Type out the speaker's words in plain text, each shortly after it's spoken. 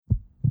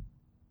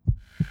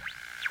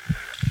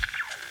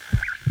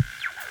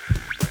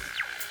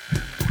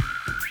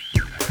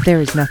There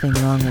is nothing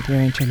wrong with your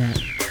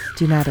internet.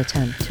 Do not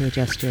attempt to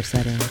adjust your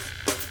settings.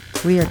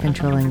 We are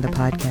controlling the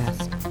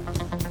podcast.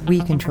 We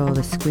control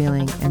the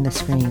squealing and the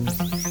screams.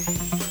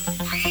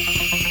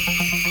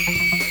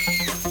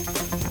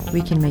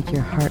 We can make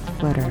your heart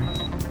flutter,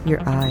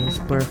 your eyes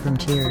blur from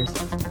tears,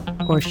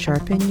 or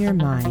sharpen your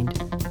mind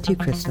to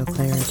crystal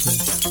clarity.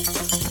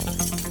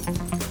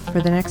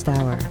 For the next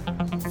hour,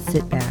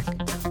 sit back.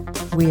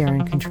 We are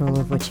in control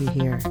of what you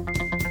hear.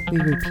 We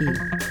repeat,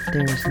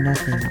 there is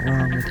nothing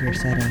wrong with your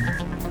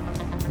settings.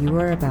 You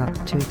are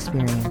about to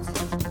experience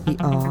the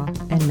awe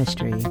and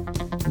mystery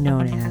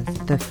known as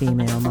the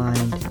female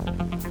mind.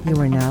 You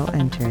are now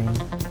entering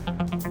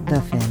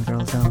the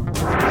Fangirl Zone.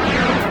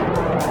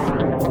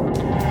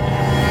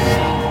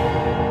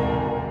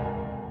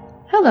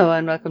 Hello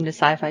and welcome to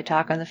Sci-Fi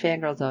Talk on the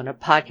Fangirl Zone, a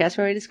podcast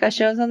where we discuss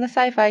shows on the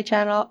Sci-Fi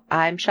Channel.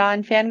 I'm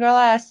Sean,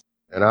 Fangirl S.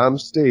 And I'm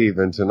Steve,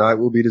 and tonight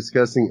we'll be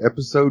discussing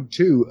episode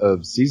 2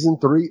 of season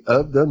 3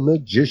 of The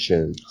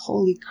Magician.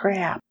 Holy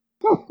crap.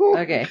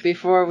 Okay,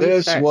 before we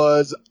this start. This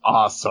was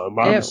awesome.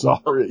 I'm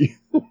sorry.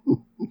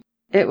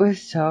 It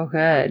was so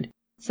good.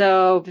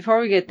 So, before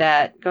we get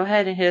that, go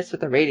ahead and hit us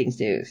with the ratings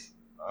news.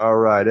 All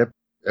right,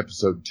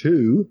 episode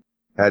 2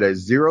 had a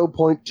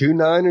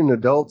 0.29 in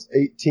adults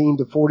 18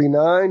 to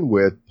 49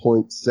 with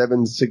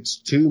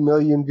 0.762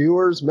 million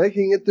viewers,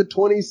 making it the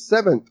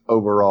 27th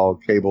overall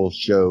cable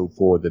show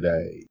for the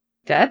day.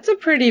 That's a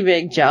pretty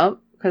big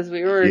jump, because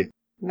we were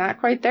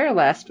not quite there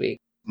last week.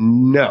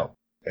 No.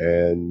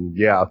 And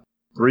yeah,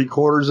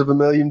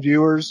 750,000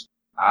 viewers.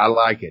 I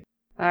like it.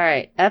 All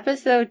right,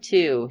 episode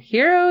 2,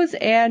 Heroes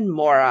and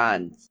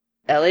Morons.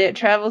 Elliot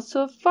travels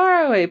to a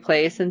faraway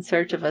place in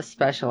search of a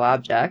special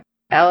object.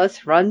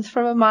 Alice runs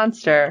from a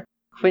monster.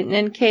 Quentin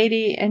and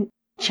Katie and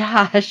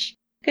Josh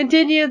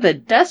continue the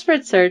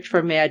desperate search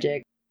for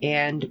magic.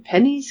 And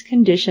Penny's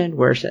condition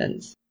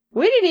worsens.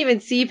 We didn't even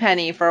see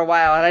Penny for a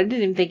while, and I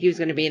didn't even think he was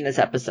going to be in this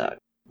episode.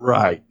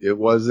 Right. It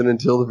wasn't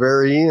until the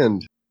very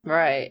end.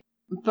 Right.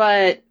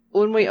 But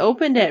when we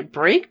opened at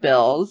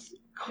Breakbills,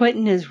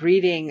 Quentin is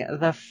reading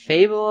The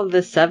Fable of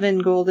the Seven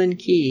Golden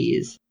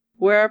Keys,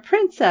 where a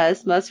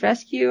princess must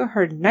rescue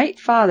her night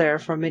father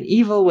from an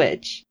evil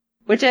witch.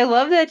 Which I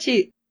love that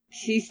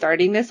she's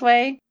starting this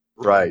way.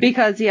 Right.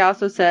 Because he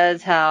also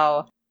says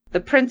how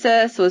the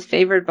princess was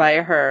favored by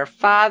her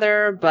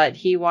father, but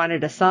he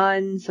wanted a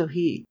son, so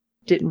he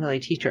didn't really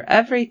teach her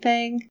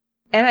everything.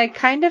 And I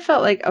kind of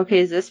felt like, okay,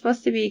 is this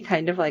supposed to be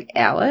kind of like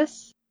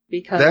Alice?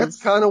 Because that's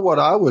kind of what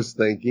I was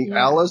thinking. Yeah.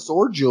 Alice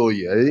or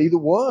Julia, either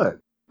one.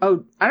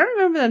 Oh, I don't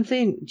remember them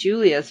saying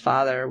Julia's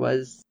father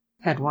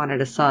had wanted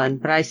a son,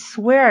 but I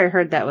swear I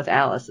heard that with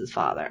Alice's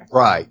father.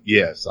 Right,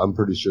 yes. I'm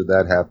pretty sure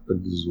that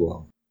happened as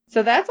well.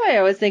 So that's why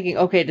I was thinking,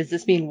 okay, does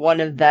this mean one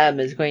of them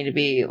is going to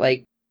be,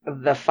 like,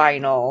 the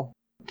final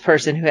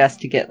person who has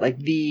to get, like,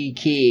 the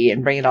key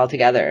and bring it all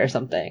together or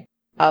something?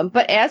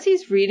 But as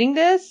he's reading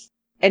this,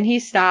 and he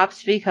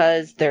stops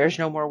because there's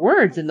no more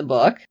words in the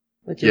book,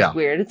 which is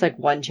weird. It's like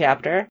one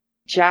chapter.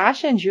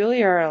 Josh and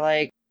Julia are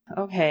like,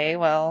 okay,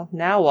 well,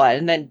 now what?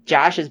 And then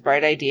Josh's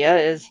bright idea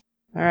is,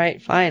 all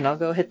right, fine, I'll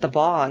go hit the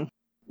bong.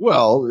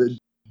 Well,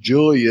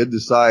 Julia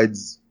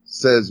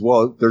says,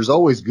 well, there's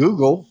always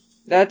Google.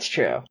 That's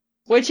true.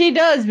 Which he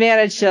does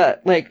manage to,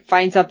 like,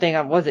 find something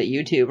on, was it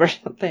YouTube or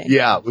something?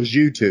 Yeah, it was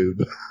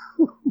YouTube.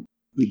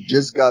 It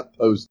just got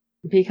posted.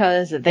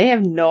 Because they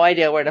have no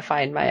idea where to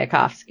find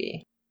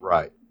Mayakovsky.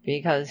 Right.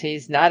 Because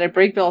he's not at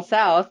Breakbill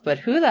South, but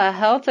who the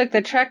hell took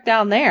the trek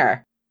down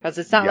there? Because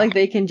it's not like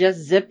they can just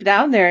zip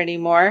down there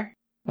anymore.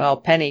 Well,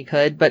 Penny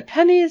could, but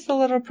Penny is a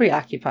little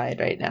preoccupied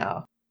right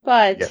now.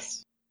 But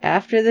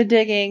after the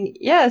digging,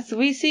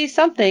 we see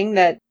something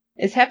that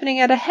is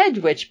happening at a hedge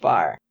witch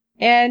bar.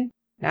 And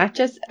not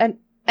just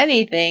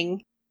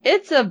anything,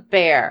 it's a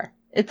bear.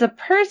 It's a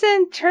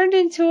person turned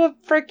into a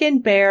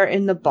frickin' bear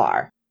in the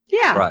bar.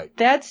 Yeah, right.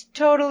 That's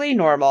totally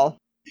normal.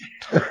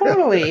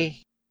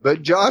 Totally.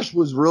 But Josh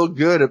was real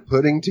good at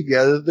putting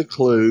together the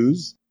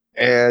clues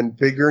and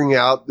figuring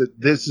out that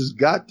this has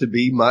got to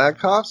be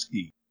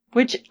Mayakovsky.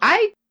 Which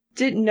I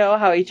didn't know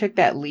how he took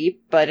that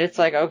leap, but it's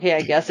like, okay,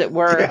 I guess it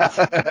worked.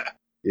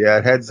 Yeah,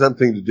 it had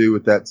something to do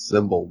with that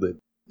symbol that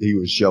he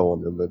was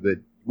showing them, but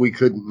that we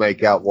couldn't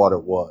make out what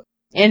it was.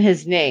 And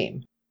his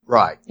name.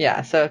 Right.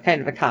 Yeah, so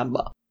kind of a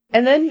combo.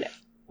 And then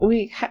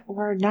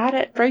we're not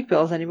at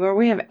Breakbills anymore.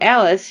 We have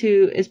Alice,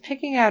 who is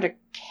picking out a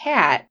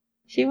cat.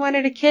 She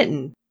wanted a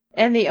kitten.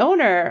 And the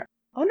owner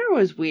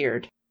was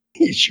weird.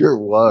 He sure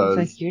was.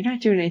 He's like, you're not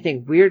doing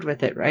anything weird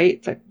with it, right?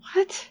 It's like,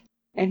 what?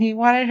 And he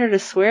wanted her to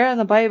swear on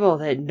the Bible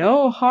that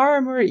no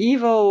harm or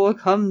evil will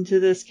come to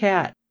this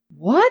cat.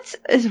 What?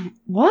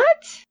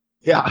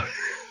 Yeah.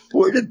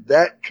 Where did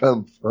that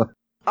come from?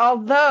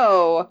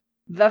 Although,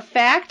 the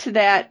fact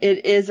that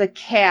it is a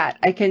cat,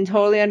 I can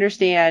totally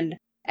understand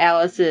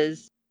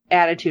Alice's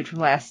attitude from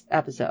last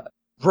episode.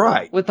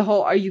 Right. With the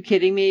whole, are you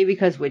kidding me?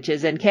 Because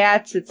witches and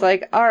cats, it's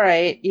like, all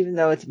right, even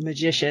though it's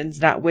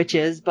magicians, not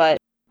witches, but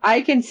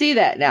I can see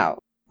that now.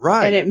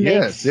 Right. And it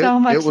makes so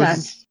much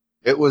sense.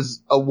 It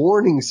was a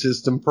warning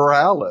system for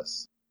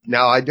Alice.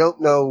 Now, I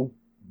don't know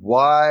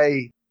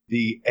why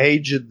the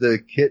age of the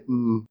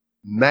kitten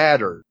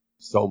mattered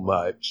so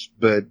much,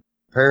 but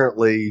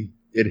apparently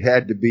it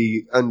had to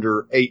be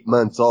under 8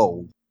 months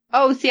old.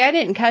 Oh, see, I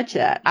didn't catch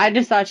that. I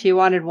just thought she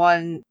wanted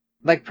one,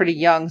 like, pretty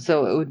young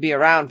so it would be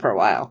around for a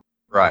while.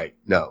 Right,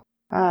 no.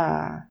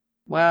 Ah,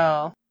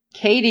 well,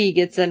 Katie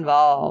gets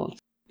involved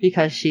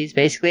because she's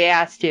basically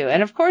asked to.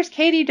 And of course,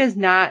 Katie does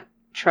not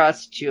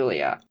trust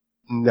Julia.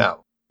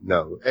 No.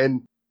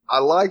 And I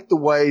like the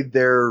way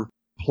they're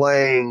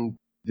playing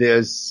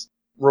this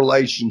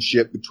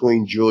relationship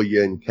between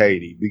Julia and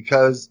Katie,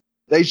 because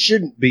they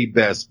shouldn't be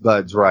best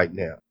buds right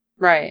now.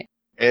 Right.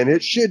 And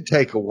it should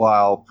take a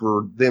while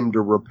for them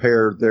to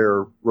repair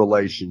their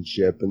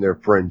relationship and their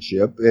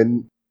friendship.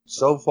 And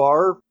so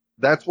far,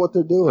 that's what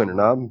they're doing.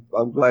 And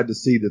I'm glad to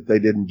see that they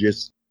didn't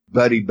just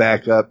buddy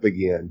back up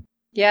again.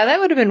 Yeah, that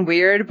would have been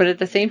weird, but at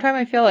the same time,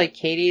 I feel like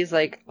Katie's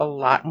like a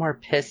lot more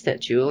pissed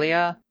at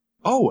Julia.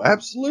 Oh,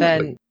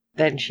 absolutely.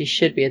 Than she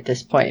should be at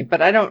this point.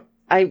 But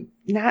I'm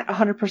not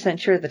 100%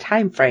 sure of the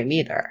time frame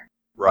either.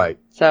 Right.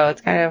 So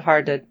it's kind of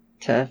hard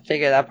to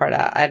figure that part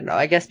out. I don't know.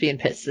 I guess being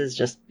pissed is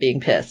just being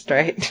pissed,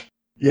 right?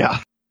 Yeah.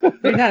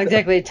 There's not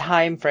exactly a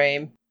time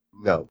frame.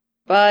 No.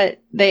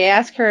 But they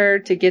ask her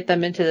to get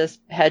them into this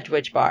Hedge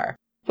Witch bar,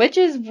 which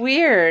is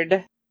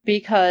weird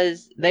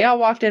because they all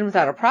walked in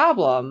without a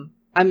problem.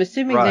 I'm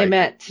assuming they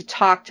meant to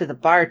talk to the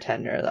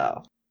bartender,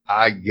 though.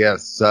 I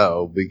guess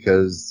so,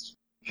 because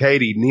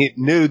Katie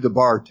knew the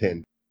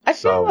bartender. I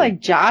feel like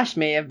Josh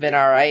may have been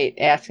alright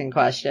asking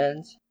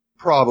questions.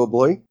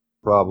 Probably.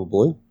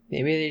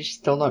 Maybe they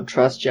still don't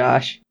trust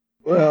Josh.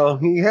 Well,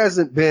 he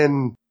hasn't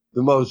been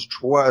the most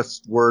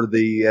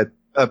trustworthy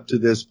up to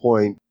this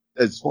point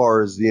as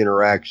far as the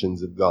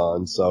interactions have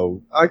gone,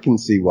 so I can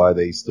see why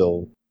they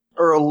still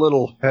are a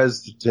little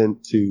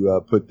hesitant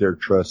to put their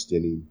trust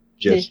in him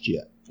just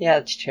yet. Yeah,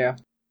 that's true.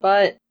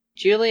 But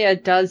Julia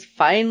does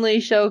finally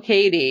show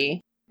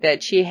Katie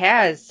that she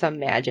has some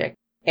magic.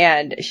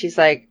 And she's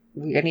like,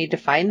 we need to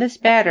find this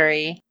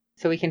battery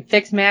so we can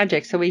fix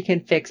magic, so we can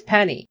fix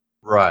Penny.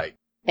 Right.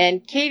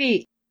 And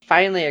Katie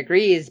finally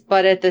agrees,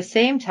 but at the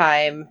same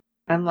time,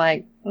 I'm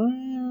like,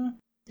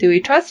 do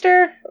we trust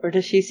her? Or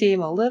does she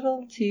seem a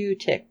little too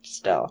ticked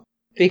still?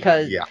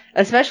 Because,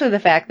 especially the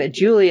fact that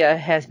Julia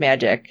has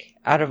magic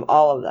out of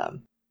all of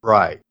them.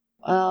 Right.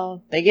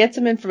 Well, they get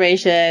some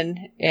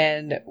information,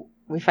 and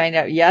we find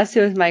out, yes,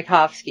 it was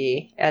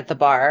Mykovsky at the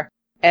bar,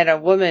 and a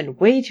woman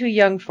way too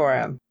young for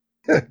him.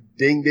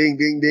 Ding, ding,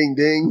 ding, ding,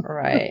 ding.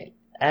 Right.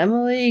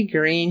 Emily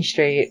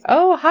Greenstreet.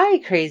 Oh, hi,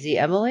 crazy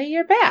Emily,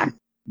 you're back.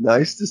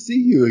 Nice to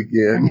see you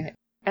again. Right.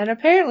 And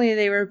apparently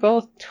they were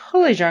both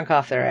totally drunk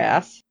off their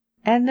ass.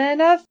 And then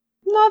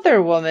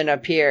another woman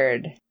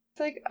appeared. It's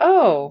like,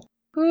 oh,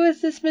 who is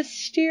this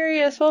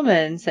mysterious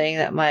woman saying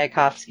that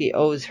Mayakovsky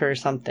owes her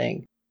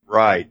something?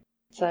 Right.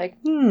 It's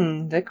like,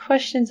 the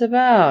questions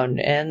abound.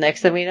 And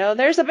next thing we know,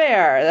 there's a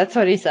bear. That's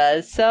what he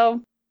says.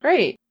 So,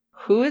 great.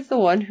 Who is the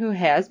one who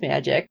has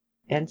magic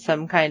and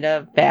some kind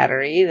of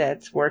battery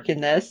that's working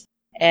this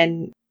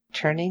and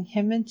turning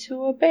him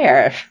into a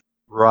bear?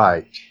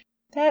 Right.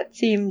 That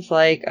seems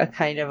like a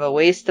kind of a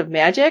waste of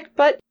magic,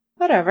 but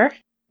whatever.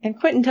 And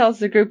Quentin tells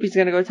the group he's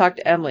going to go talk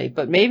to Emily,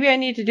 but maybe I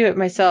need to do it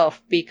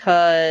myself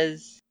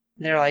because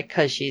they're like,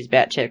 because she's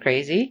batshit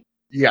crazy.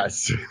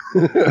 Yes.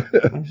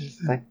 And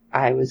he's like,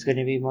 I was going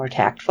to be more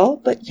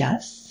tactful, but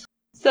yes.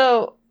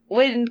 So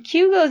when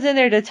Q goes in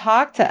there to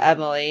talk to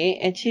Emily,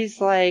 and she's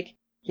like,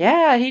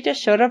 yeah, he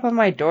just showed up on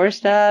my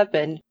doorstep,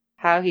 and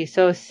how he's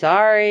so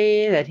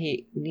sorry that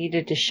he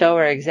needed to show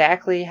her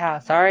exactly how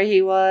sorry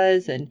he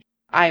was, and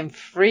I'm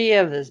free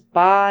of this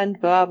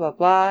bond, blah, blah,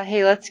 blah.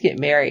 Hey, let's get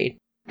married.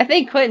 I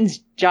think Quentin's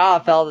jaw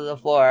fell to the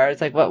floor.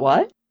 It's like,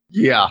 what?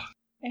 Yeah.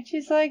 And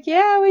she's like,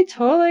 yeah, we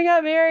totally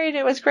got married.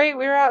 It was great.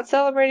 We were out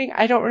celebrating.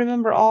 I don't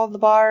remember all the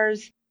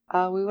bars.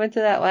 We went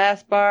to that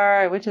last bar.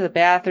 I went to the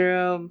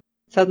bathroom.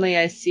 Suddenly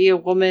I see a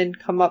woman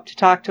come up to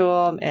talk to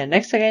him. And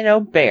next thing I know,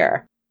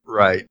 bear.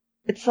 Right.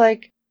 It's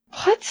like,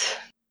 what?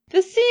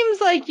 This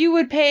seems like you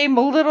would pay him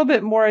a little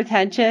bit more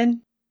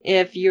attention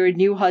if your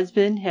new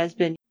husband has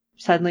been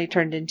suddenly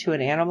turned into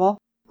an animal.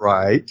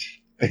 Right.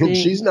 And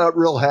she's not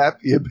real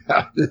happy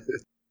about it.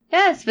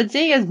 Yes, but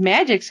seeing as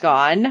magic's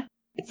gone,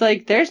 it's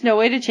like there's no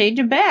way to change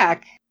him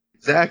back.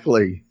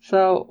 Exactly.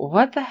 So,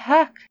 what the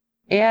heck?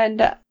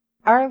 And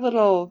our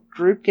little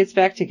group gets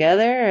back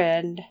together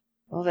and,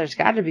 well, there's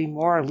got to be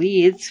more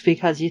leads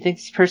because you think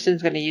this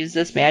person's going to use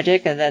this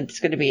magic and then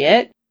it's going to be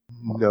it?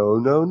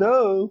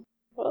 No.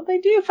 Well, they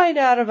do find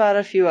out about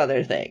a few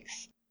other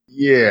things.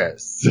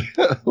 Yes.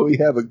 We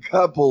have a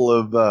couple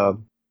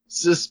of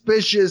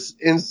suspicious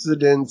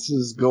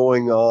incidences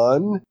going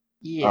on.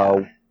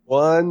 Yeah.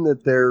 One,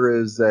 that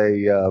there is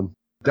a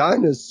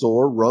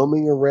dinosaur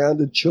roaming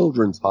around a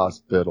children's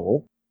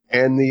hospital,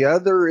 and the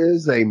other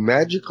is a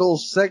magical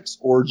sex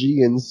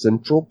orgy in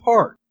Central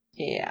Park.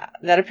 Yeah,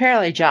 that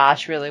apparently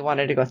Josh really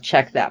wanted to go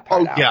check that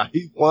part out. Oh, yeah,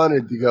 he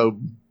wanted to go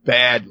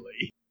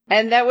badly.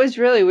 And that was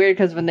really weird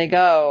because when they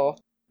go,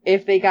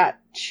 if they got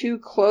too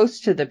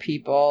close to the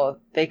people,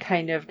 they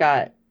kind of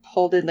got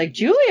Holden, like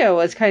Julia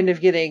was kind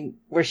of getting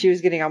where she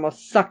was getting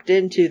almost sucked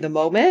into the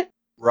moment.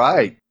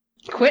 Right.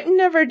 Quentin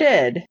never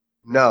did.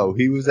 No,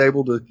 he was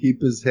able to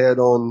keep his head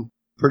on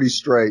pretty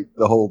straight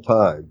the whole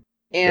time.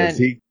 And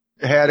he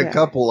had a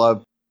couple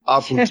of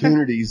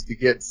opportunities to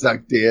get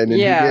sucked in, and he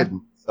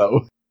didn't.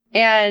 So.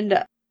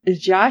 And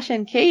Josh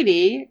and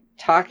Katie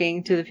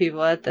talking to the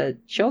people at the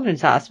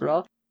children's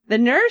hospital. The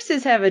nurse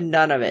is having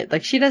none of it.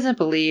 Like, she doesn't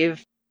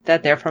believe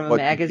that they're from a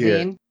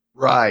magazine.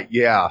 Right,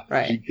 yeah.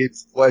 Right. She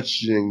keeps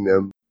questioning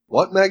them.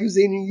 What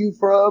magazine are you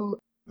from?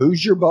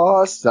 Who's your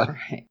boss?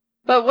 Right.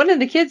 But one of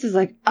the kids is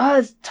like, oh,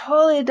 it's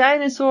totally a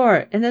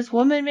dinosaur. And this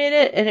woman made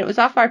it, and it was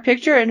off our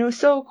picture, and it was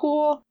so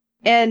cool.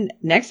 And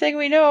next thing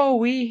we know,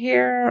 we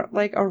hear,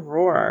 like, a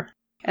roar.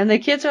 And the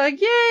kids are like,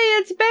 yay,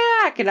 it's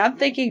back! And I'm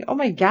thinking, oh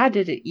my god,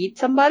 did it eat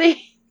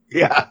somebody?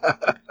 Yeah.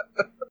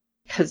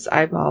 Because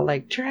I'm all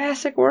like,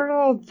 Jurassic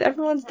World,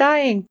 everyone's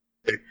dying.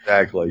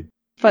 Exactly.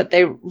 But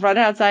they run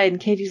outside,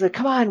 and Katie's like,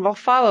 come on, we'll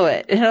follow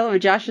it.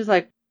 And Josh is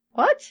like,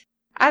 what?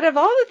 Out of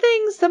all the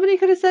things somebody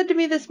could have said to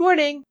me this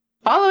morning,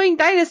 following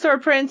dinosaur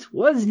prints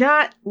was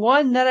not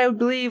one that I would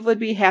believe would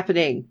be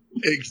happening.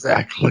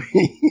 Exactly.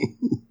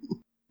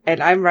 And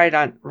I'm right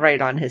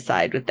on his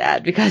side with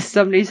that, because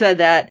somebody said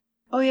that,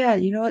 oh yeah,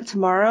 you know what,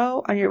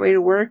 tomorrow on your way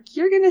to work,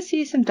 you're going to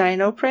see some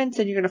dino prints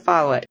and you're going to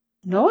follow it.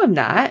 No, I'm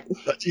not.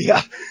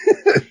 Yeah.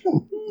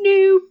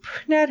 Nope,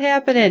 not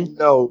happening.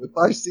 No, if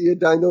I see a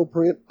dino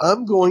print,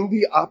 I'm going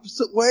the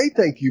opposite way.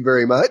 Thank you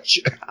very much.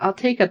 I'll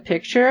take a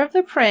picture of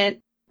the print,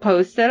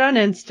 post it on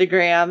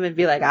Instagram, and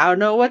be like, I don't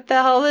know what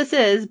the hell this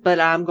is, but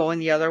I'm going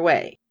the other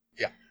way.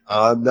 Yeah,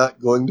 I'm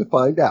not going to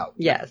find out.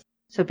 Yes.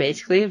 So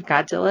basically, if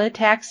Godzilla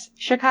attacks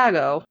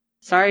Chicago,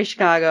 sorry,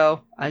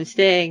 Chicago, I'm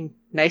staying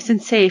nice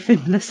and safe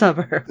in the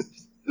suburbs.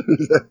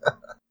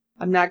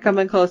 I'm not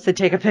coming close to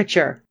take a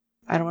picture.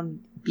 I don't want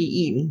to be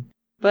eaten.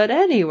 But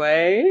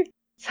anyway,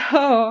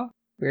 so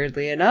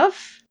weirdly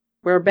enough,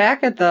 we're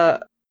back at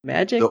the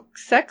magic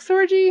sex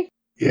orgy.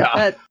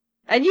 Yeah.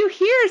 And you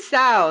hear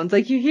sounds,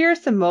 like you hear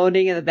some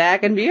moaning in the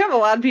back, and you have a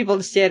lot of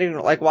people standing,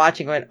 like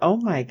watching, going, oh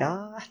my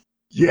god.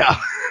 Yeah.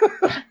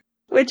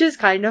 Which is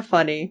kind of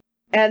funny.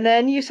 And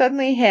then you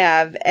suddenly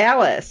have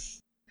Alice,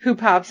 who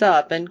pops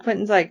up, and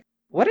Quentin's like,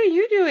 what are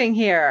you doing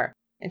here?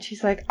 And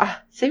she's like,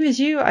 same as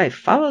you, I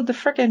followed the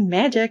frickin'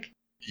 magic.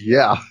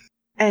 Yeah.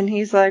 And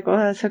he's like,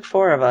 well, it took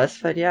 4 of us,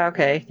 but yeah,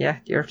 okay, yeah,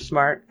 you're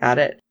smart, got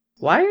it.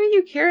 Why are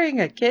you carrying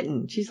a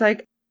kitten? She's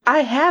like, I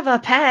have a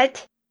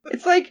pet.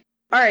 It's like,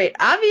 alright,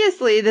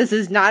 obviously this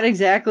is not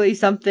exactly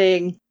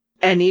something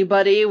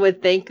anybody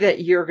would think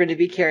that you're going to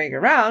be carrying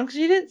around, because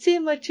you didn't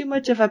seem like too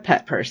much of a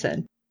pet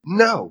person.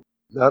 No,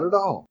 not at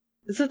all.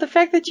 So the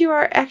fact that you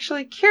are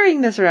actually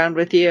carrying this around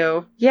with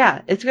you,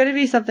 yeah, it's going to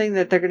be something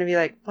that they're going to be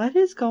like, what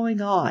is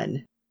going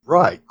on?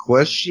 Right.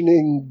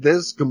 Questioning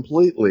this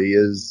completely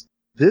is,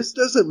 this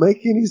doesn't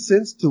make any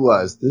sense to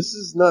us. This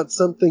is not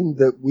something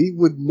that we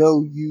would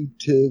know you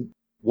to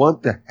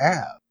want to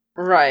have.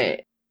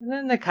 Right. And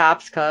then the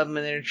cops come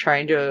and they're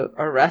trying to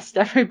arrest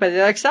everybody.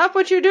 They're like, stop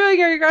what you're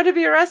doing or you're going to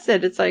be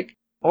arrested. It's like,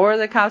 or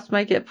the cops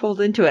might get pulled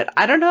into it.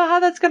 I don't know how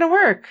that's going to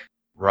work.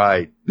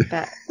 Right.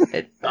 That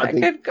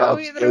could go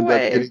either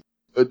way.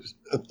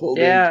 Pulled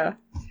in as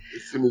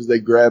soon as they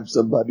grab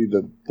somebody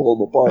to pull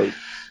them apart.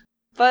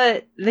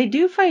 But they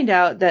do find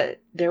out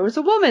that there was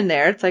a woman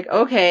there. It's like,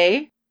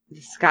 okay,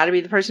 this has got to be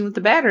the person with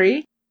the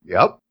battery.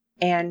 Yep.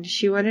 And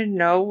she wanted to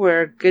know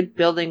where a good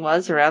building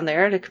was around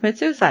there to commit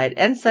suicide.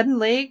 And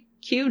suddenly,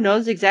 Q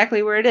knows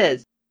exactly where it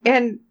is.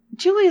 And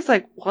Julie's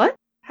like, what?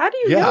 How do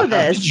you know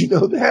this? How did you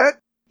know that?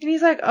 And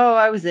he's like, oh,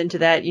 I was into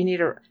that. You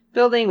need a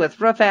building with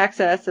roof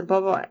access and blah,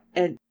 blah, blah.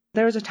 And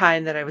there was a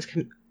time that I was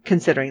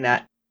considering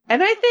that.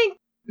 And I think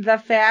the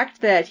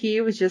fact that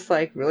he was just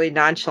like really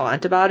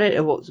nonchalant about it,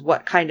 it was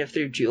what kind of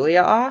threw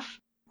Julia off.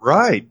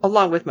 Right.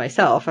 Along with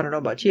myself. I don't know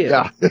about you.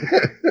 Yeah.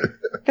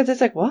 Because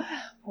it's like, what?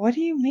 What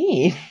do you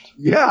mean?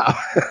 Yeah.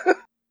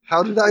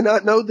 How did I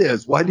not know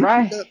this? Why did you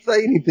not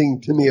say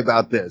anything to me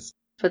about this?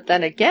 But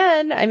then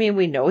again, I mean,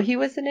 we know he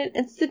was in an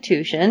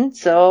institution,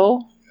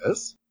 so...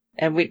 Yes.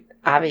 And we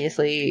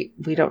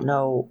don't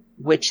know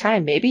which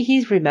time. Maybe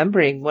he's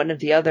remembering one of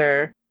the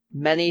other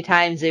many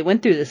times they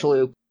went through this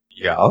loop.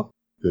 Yeah,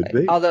 could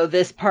be. Although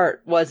this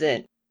part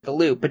wasn't the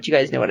loop, but you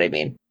guys know what I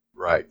mean.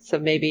 Right. So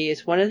maybe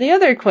it's one of the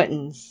other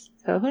Quentins.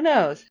 So who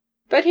knows?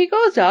 But he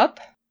goes up,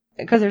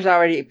 because there's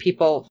already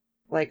people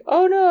like,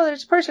 oh no,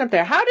 there's a person up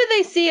there. How did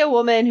they see a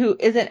woman who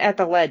isn't at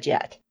the ledge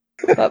yet?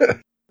 But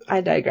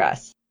I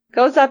digress.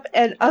 Goes up,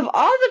 and of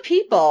all the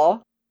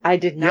people, I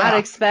did not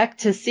expect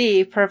to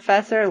see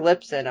Professor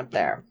Lipson up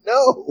there.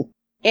 No.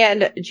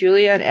 And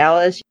Julia and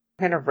Alice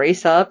kind of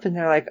race up, and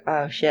they're like,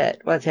 oh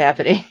shit, what's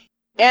happening?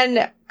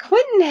 And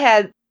Quentin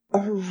had a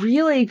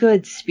really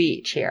good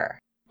speech here.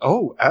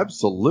 Oh,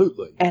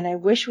 absolutely. And I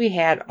wish we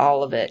had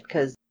all of it,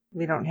 because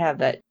we don't have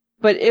that.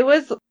 But it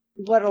was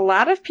what a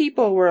lot of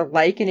people were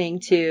likening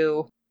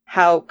to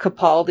how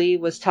Capaldi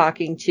was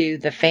talking to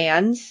the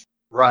fans.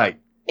 Right.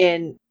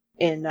 In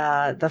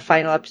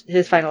the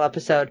his final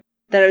episode.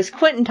 That it was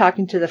Quentin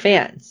talking to the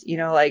fans. You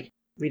know, like,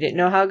 we didn't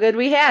know how good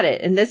we had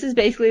it. And this is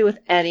basically with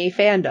any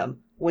fandom.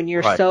 When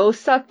you're so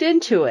sucked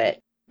into it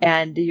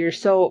and you're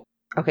so,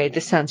 okay,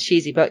 this sounds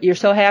cheesy, but you're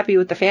so happy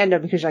with the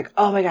fandom because you're like,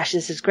 oh my gosh,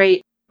 this is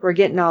great. We're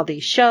getting all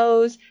these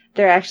shows.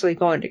 They're actually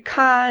going to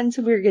cons.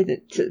 We're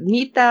getting to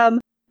meet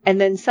them.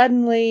 And then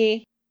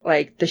suddenly,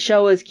 like, the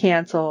show is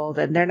canceled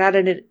and they're not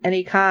in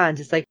any cons.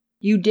 It's like,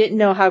 you didn't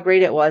know how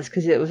great it was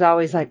because it was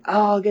always like,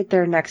 oh, I'll get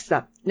there next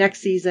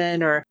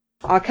season, or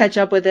I'll catch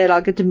up with it.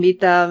 I'll get to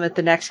meet them at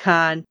the next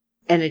con.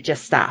 And it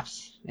just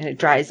stops and it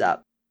dries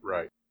up.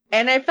 Right.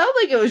 And I felt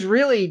like it was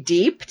really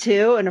deep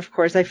too. And of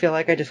course, I feel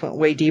like I just went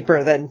way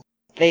deeper than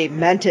they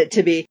meant it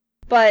to be.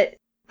 But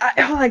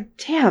I'm like,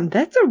 damn,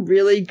 that's a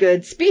really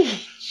good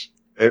speech.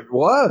 It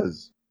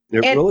was. It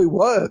really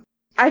was.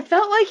 I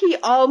felt like he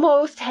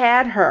almost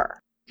had her.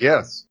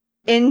 Yes.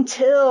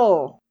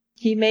 Until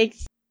he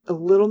makes a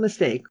little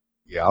mistake.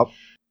 Yep.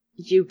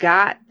 You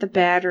got the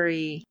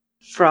battery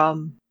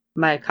from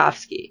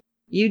Mayakovsky.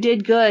 You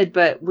did good,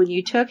 but when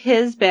you took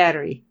his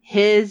battery,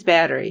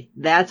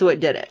 that's what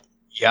did it.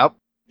 Yep.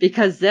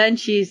 Because then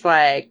she's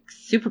like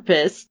super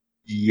pissed.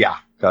 Yeah,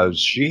 because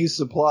she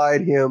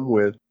supplied him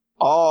with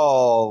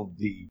all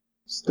the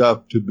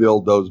stuff to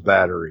build those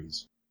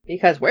batteries.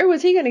 Because where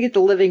was he going to get the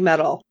living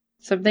metal?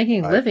 So I'm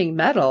thinking, living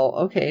metal,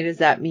 okay, does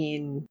that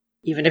mean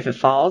even if it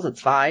falls,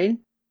 it's fine?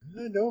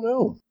 I don't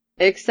know.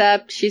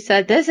 Except she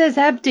said, this is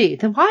empty.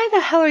 Then why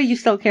the hell are you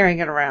still carrying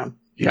it around?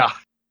 Yeah.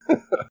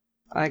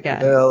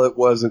 Again. Well, it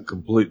wasn't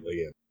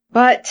completely empty.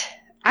 But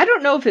I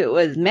don't know if it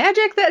was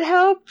magic that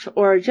helped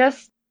or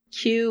just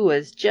Q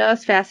was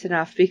just fast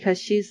enough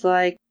because she's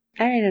like,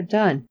 all right, I'm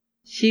done.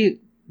 She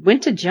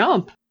went to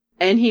jump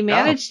and he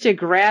managed to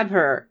grab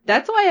her.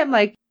 That's why I'm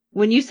like,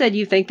 when you said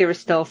you think there was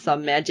still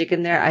some magic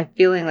in there, I'm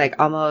feeling like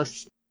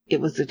almost it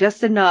was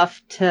just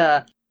enough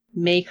to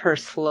make her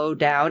slow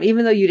down,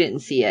 even though you didn't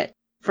see it,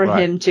 for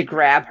him to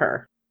grab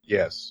her.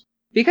 Yes.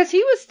 Because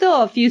he was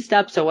still a few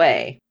steps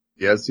away.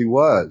 Yes, he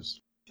was.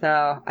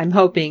 So I'm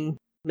hoping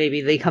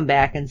maybe they come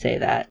back and say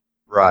that.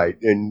 Right.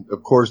 And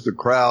of course the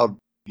crowd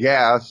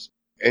gasps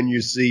and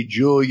you see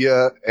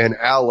Julia and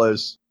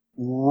Alice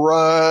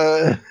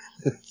run.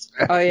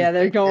 Oh yeah,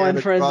 they're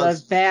going for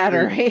the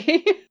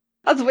battery.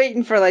 I was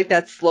waiting for like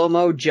that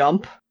slow-mo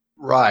jump.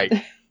 Right.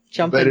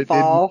 Jump and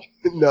fall.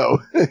 No.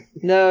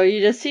 No,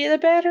 you just see the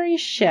battery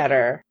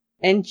shatter.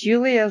 And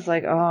Julia's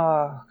like,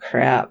 oh,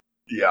 crap.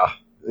 Yeah.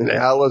 And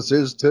Alice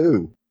is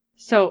too.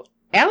 So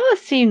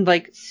Alice seemed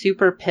like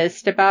super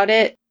pissed about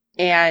it.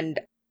 And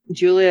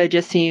Julia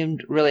just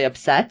seemed really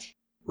upset.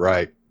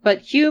 Right. But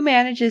Hugh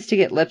manages to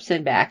get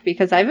Lipson back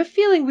because I have a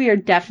feeling we are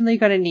definitely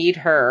going to need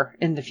her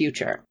in the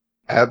future.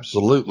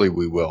 Absolutely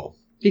we will.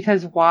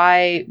 Because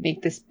why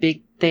make this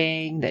big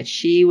thing that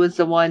she was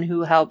the one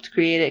who helped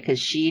create it because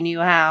she knew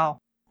how?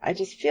 I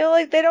just feel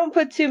like they don't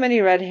put too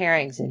many red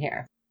herrings in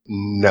here.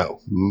 No,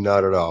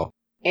 not at all.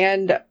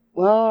 And,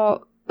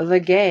 well, the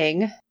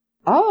gang,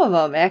 all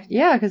of them,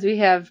 because we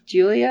have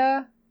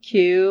Julia,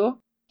 Q,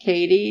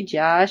 Katie,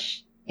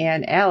 Josh,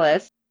 and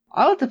Alice,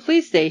 all at the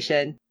police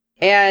station.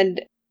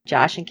 And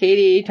Josh and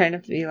Katie trying to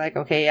be like,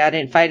 okay, I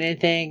didn't find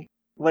anything.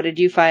 What did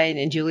you find?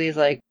 And Julia's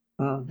like,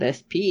 oh,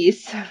 this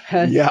piece.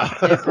 Yeah,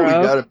 we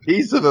got a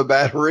piece of a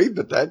battery,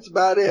 but that's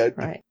about it.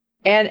 Right.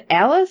 And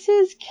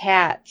Alice's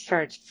cat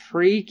starts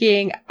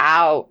freaking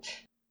out.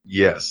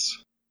 Yes.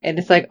 And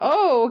it's like,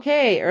 oh,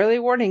 okay, early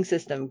warning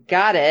system.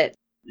 Got it.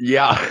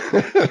 Yeah.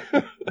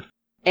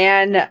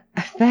 And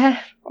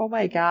that, oh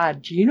my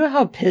God, do you know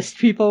how pissed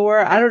people were?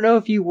 I don't know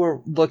if you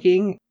were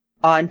looking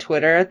on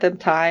Twitter at the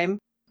time.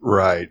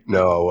 Right.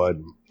 No, I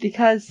wasn't.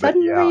 Because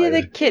suddenly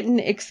the kitten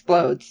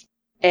explodes.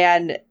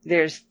 And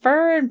there's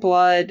fur and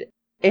blood.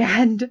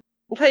 And,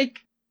 like,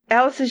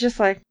 Alice is just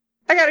like,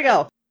 I gotta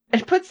go.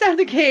 And puts down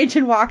the cage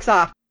and walks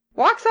off.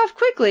 Walks off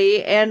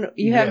quickly, and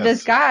you have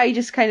this guy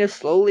just kind of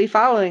slowly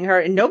following her,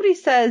 and nobody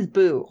says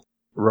boo.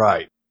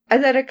 Right.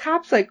 And then a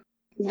cop's like,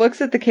 looks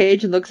at the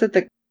cage and looks at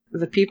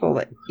the people,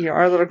 like, you know,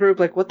 our little group,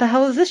 like, what the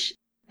hell is this?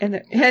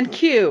 And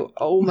Q.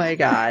 Oh my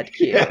God,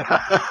 Q.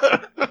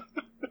 Yeah.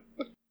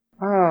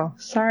 Oh,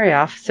 sorry,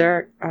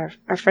 officer.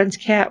 Our friend's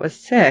cat was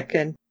sick,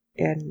 and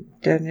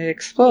then it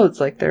explodes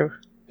like they're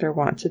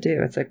wont to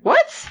do. It's like,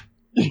 what?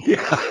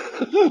 Yeah.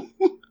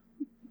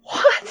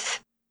 What?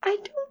 I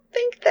don't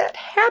think that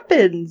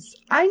happens.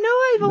 I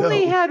know I've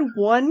only had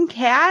one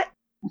cat,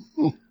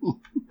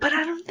 but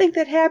I don't think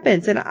that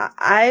happens. And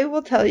I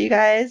will tell you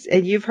guys,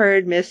 and you've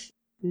heard Miss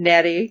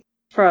Natty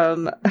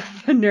from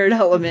the Nerd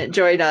Element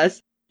join us.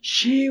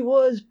 She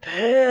was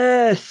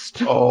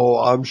pissed. Oh,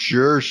 I'm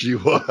sure she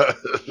was.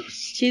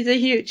 She's a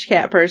huge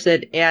cat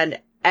person,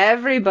 and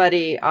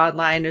everybody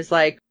online is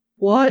like,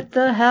 what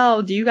the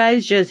hell? Do you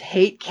guys just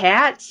hate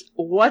cats?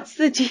 What's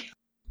the deal?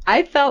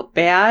 I felt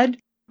bad,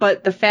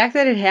 but the fact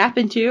that it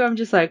happened too, I'm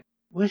just like,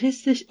 what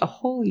is this? Oh,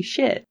 holy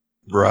shit.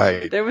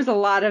 Right. There was a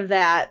lot of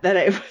that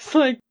I was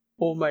like,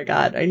 oh my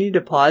God, I need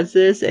to pause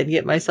this and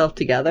get myself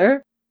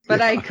together. But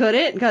I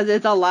couldn't because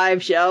it's a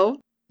live show.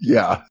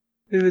 Yeah.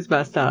 It was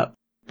messed up.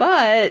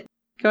 But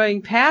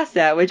going past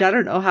that, which I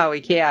don't know how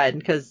we can,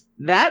 because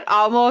that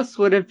almost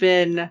would have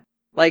been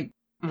like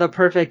the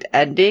perfect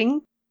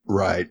ending.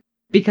 Right.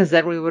 Because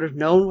then we would have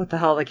known what the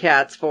hell the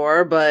cat's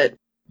for, but...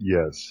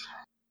 Yes.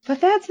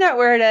 But that's not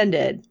where it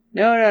ended.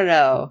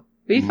 No.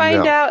 We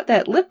find out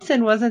that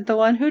Lipton wasn't the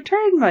one who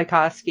turned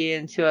Mycoskie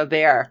into a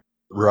bear.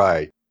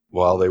 Right.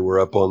 While they were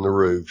up on the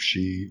roof,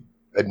 she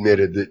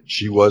admitted that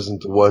she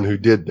wasn't the one who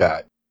did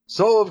that.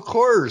 So, of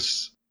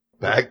course,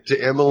 back to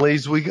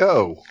Emily's we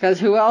go. Because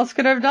who else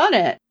could have done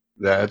it?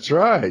 That's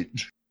right.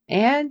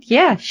 And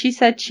yeah, she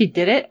said she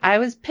did it. I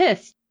was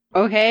pissed.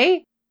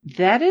 Okay?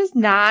 That is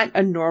not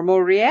a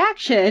normal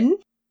reaction,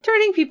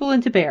 turning people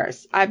into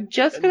bears. I'm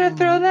just going to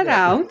throw that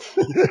out.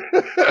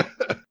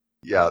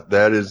 Yeah,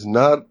 that is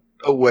not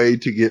a way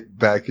to get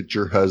back at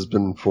your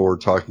husband for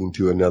talking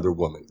to another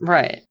woman.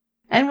 Right.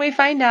 And we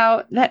find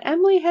out that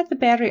Emily had the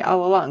battery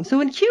all along. So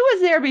when Q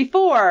was there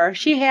before,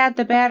 she had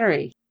the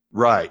battery.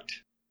 Right.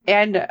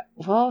 And,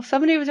 well,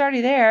 somebody was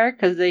already there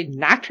because they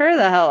knocked her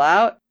the hell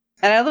out.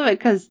 And I love it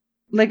because,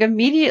 like,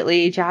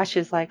 immediately Josh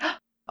is like,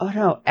 oh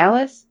no,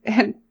 Alice?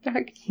 And,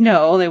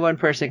 no, only one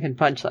person can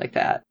punch like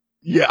that.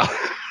 Yeah.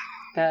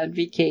 That'd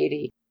be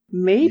Katie.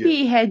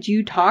 Maybe had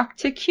you talked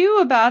to Q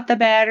about the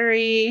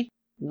battery,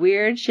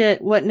 weird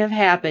shit wouldn't have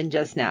happened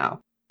just now.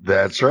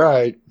 That's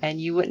right.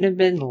 And you wouldn't have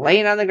been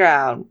laying on the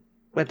ground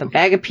with a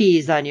bag of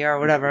peas on you or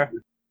whatever.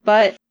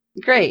 But,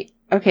 great.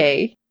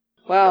 Okay.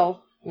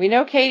 Well, we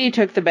know Katie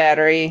took the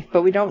battery,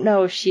 but we don't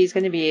know if she's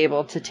going to be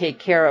able to take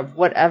care of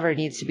whatever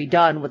needs to be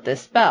done with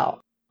this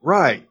spell.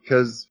 Right,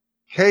 because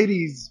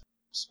Katie's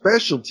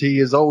specialty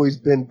has always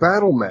been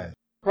battle magic.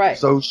 Right.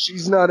 So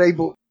she's not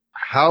able...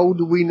 How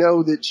do we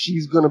know that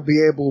she's going to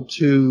be able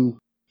to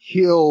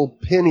heal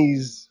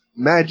Penny's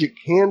magic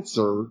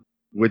cancer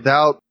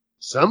without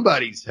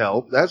somebody's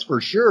help? That's for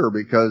sure,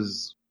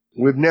 because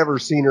we've never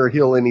seen her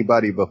heal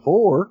anybody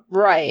before.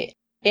 Right.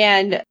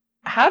 And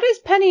how does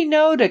Penny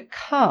know to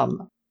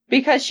come?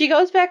 Because she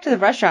goes back to the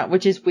restaurant,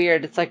 which is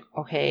weird. It's like,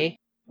 okay,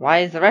 why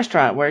is the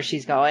restaurant where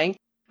she's going?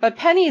 But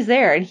Penny's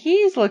there, and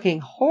he's looking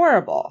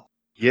horrible.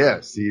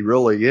 Yes, he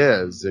really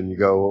is. And you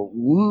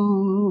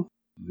go,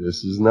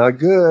 this is not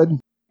good.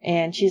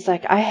 And she's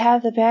like, I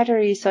have the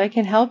battery so I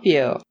can help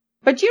you.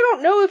 But you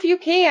don't know if you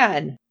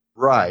can.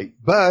 Right.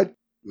 But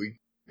we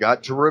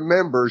got to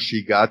remember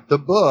she got the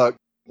book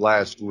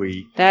last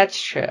week.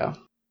 That's true.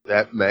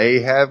 That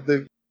may have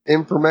the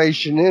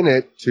information in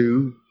it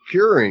to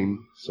cure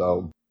him.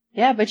 So.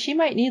 Yeah, but she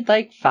might need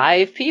like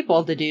 5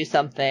 people to do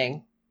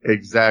something.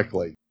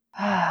 Exactly.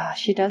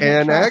 She doesn't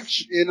and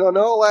trust. In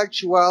all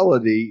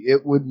actuality,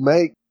 it would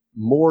make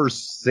more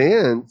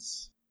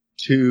sense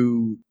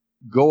to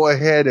go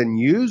ahead and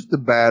use the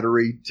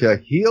battery to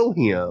heal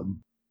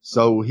him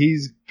so he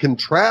can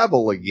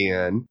travel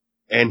again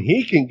and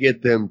he can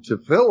get them to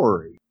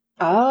Fillory.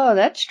 Oh,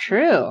 that's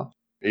true.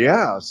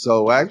 Yeah,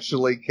 so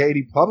actually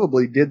Katie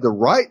probably did the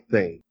right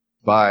thing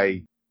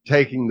by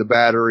taking the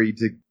battery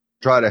to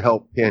try to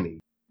help Penny.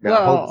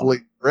 Now, hopefully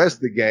the rest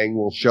of the gang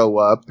will show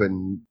up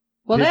and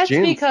well, that's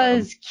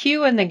because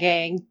Q and the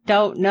gang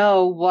don't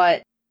know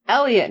what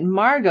Elliot and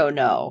Margot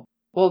know.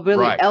 Well,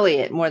 really, right.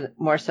 Elliot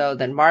more so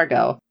than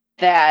Margot,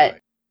 that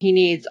he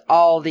needs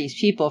all these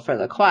people for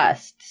the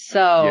quest.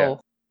 So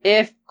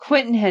if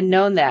Quentin had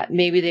known that,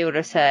 maybe they would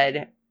have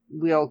said,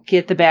 we'll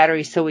get the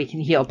battery so we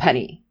can heal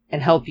Penny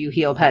and help you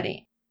heal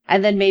Penny.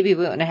 And then maybe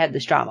we wouldn't have had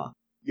this drama.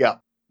 Yeah.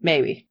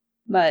 Maybe.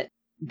 But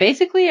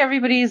basically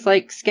everybody's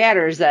like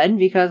scatters then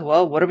because,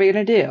 well, what are we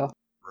going to do?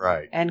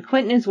 Right. And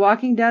Quentin is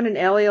walking down an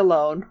alley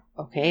alone.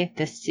 Okay,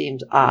 this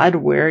seems odd.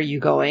 Where are you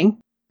going?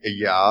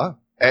 Yeah,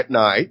 at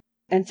night.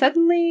 And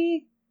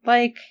suddenly,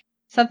 like,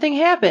 something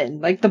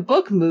happened. Like, the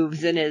book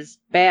moves in his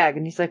bag,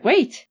 and he's like,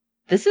 wait,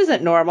 this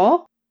isn't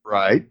normal.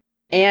 Right.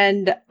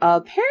 And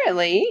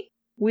apparently,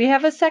 we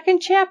have a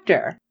second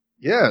chapter.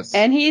 Yes.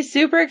 And he's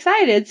super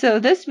excited, so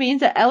this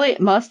means that Elliot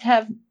must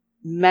have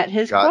met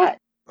his quest.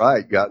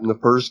 Right, gotten the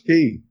first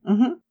key.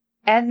 Mm-hmm.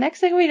 And next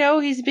thing we know,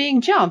 he's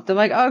being jumped. I'm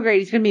like, oh, great,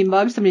 he's going to be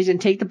mugged. Somebody's going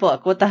to take the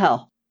book. What the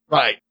hell?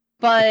 Right.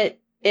 But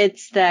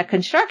it's the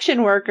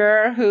construction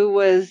worker who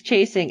was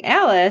chasing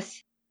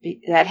Alice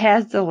that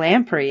has the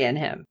lamprey in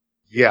him.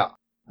 Yeah.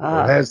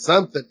 It has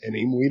something in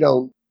him. We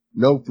don't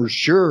know for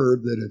sure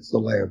that it's the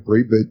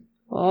lamprey, but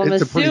well, I'm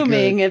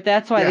assuming if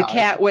that's why the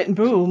cat went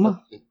boom.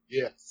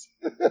 Yes.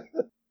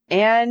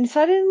 And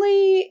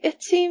suddenly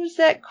it seems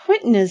that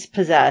Quentin is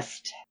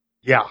possessed.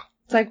 Yeah.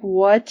 It's like,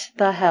 what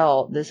the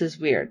hell? This is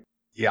weird.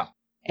 Yeah.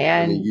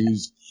 And he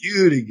used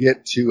Q to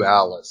get to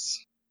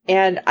Alice.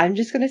 And I'm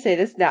just going to say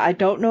this now. I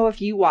don't know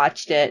if you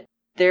watched it.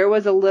 There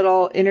was a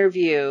little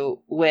interview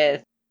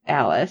with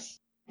Alice,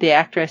 the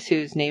actress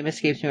whose name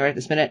escapes me right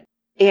this minute.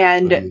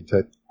 And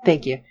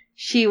thank you.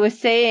 She was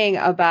saying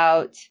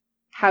about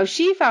how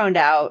she found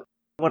out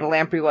what a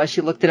lamprey was.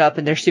 She looked it up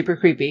and they're super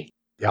creepy.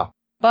 Yeah.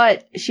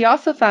 But she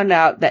also found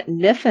out that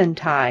Niffin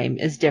time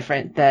is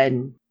different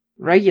than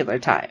regular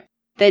time.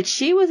 That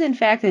she was in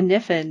fact a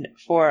Niffin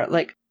for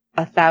like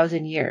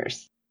 1,000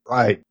 years.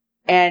 Right.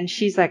 And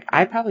she's like,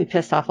 I probably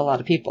pissed off a lot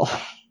of people.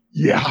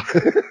 Yeah.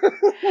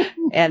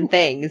 and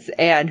things.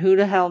 And who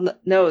the hell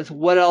knows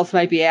what else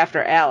might be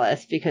after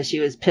Alice because she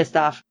was pissed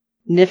off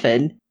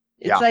Niffin.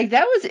 It's like,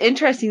 that was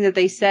interesting that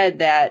they said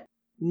that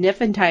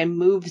Niffentime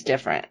moves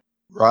different.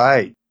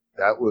 Right.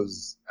 That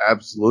was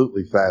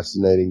absolutely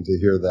fascinating to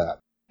hear that.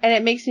 And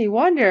it makes me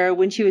wonder,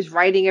 when she was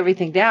writing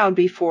everything down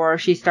before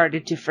she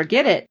started to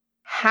forget it,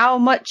 how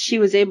much she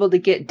was able to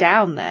get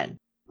down then.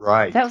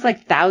 Right. That was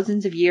like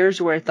thousands of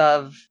years worth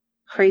of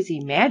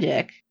crazy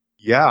magic.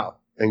 Yeah.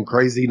 And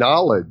crazy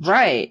knowledge.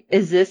 Right.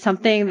 Is this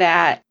something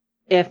that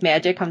if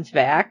magic comes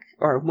back,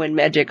 or when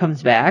magic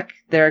comes back,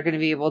 they're going to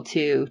be able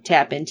to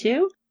tap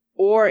into?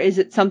 Or is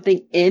it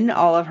something in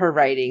all of her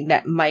writing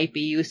that might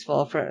be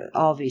useful for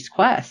all these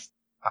quests?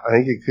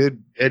 I think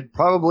it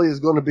probably is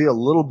going to be a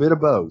little bit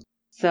of both.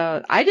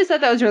 So I just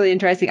thought that was really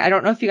interesting. I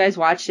don't know if you guys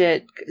watched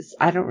it, 'cause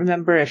I don't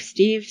remember if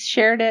Steve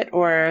shared it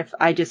or if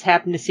I just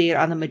happened to see it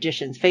on the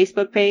Magician's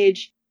Facebook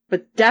page.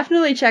 But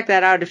definitely check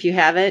that out if you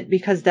haven't,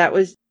 because that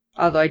was,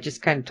 although I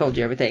just kind of told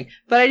you everything,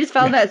 but I just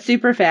found that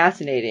super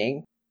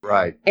fascinating.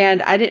 Right.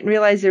 And I didn't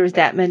realize there was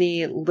that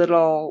many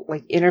little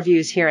like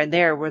interviews here and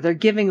there where they're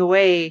giving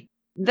away.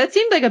 That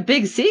seemed like a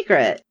big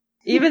secret,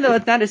 even though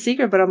it's not a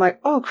secret, but I'm like,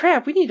 oh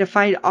crap, we need to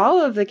find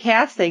all of the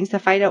cast things to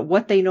find out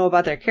what they know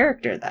about their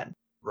character then.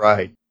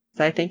 Right.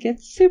 So I think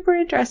it's super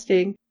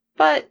interesting.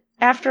 But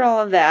after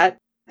all of that,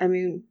 I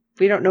mean,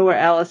 we don't know where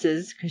Alice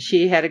is because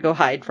she had to go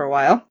hide for a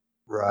while.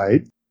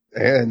 Right.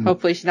 And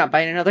hopefully she's not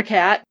biting another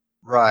cat.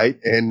 Right.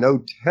 And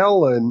no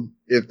telling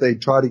if they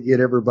try to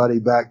get everybody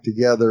back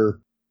together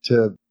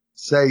to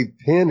save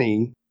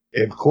Penny,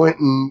 if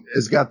Quentin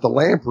has got the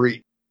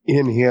lamprey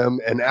in him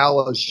and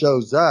Alice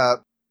shows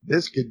up,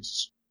 this could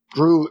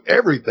screw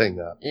everything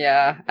up.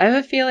 Yeah. I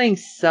have a feeling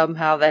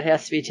somehow that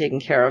has to be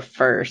taken care of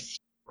first.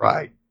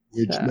 Right.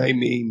 Which may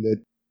mean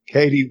that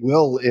Katie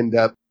will end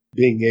up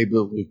being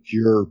able to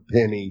cure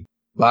Penny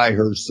by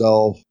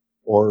herself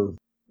or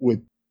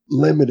with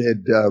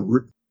limited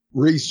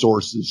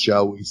resources,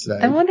 shall we say.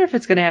 I wonder if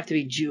it's going to have to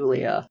be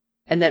Julia,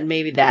 and then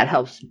maybe that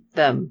helps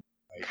them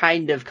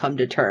kind of come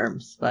to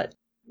terms, but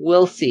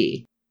we'll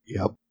see.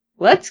 Yep.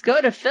 Let's go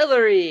to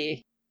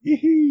Fillory.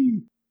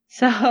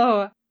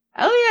 So,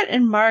 Elliot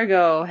and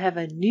Margot have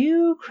a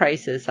new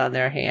crisis on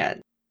their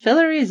hands.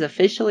 Fillory is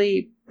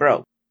officially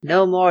broke.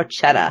 No more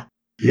cheddar.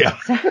 Yeah.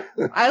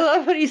 I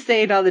love when he's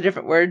saying all the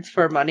different words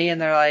for money,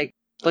 and they're like,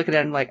 looking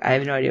at him like, I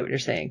have no idea what you're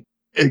saying.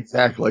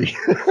 Exactly.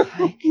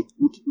 Like,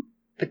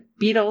 the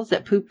beetles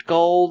that pooped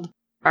gold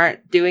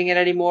aren't doing it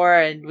anymore,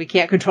 and we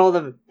can't control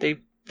them. They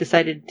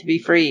decided to be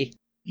free.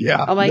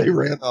 Yeah, they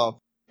ran off.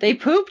 They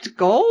pooped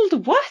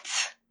gold?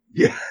 What?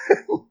 Yeah.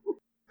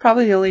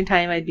 Probably the only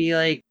time I'd be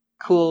like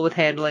cool with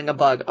handling a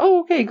bug.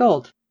 Oh, okay,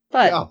 gold.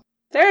 But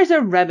there's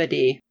a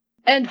remedy.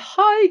 And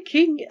High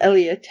King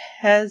Elliot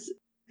has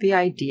the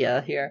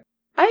idea here.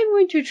 I'm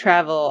going to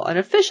travel on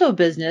official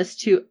business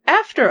to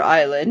After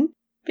Island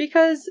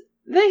because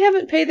they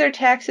haven't paid their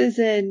taxes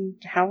in,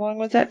 how long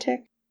was that,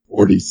 Tick?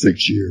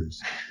 46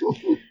 years.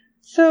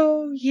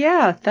 So,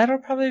 yeah, that'll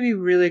probably be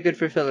really good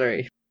for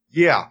Fillory.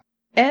 Yeah.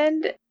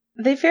 And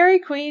the Fairy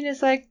Queen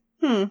is like,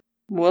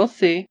 we'll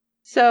see.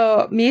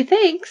 So,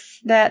 methinks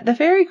that the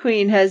Fairy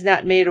Queen has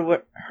not made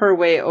her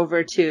way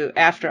over to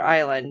After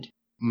Island.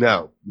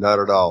 No, not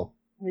at all.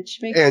 Which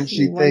makes me wonder. And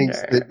she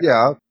thinks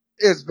that,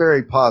 it's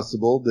very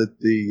possible that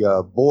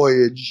the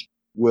voyage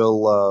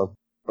will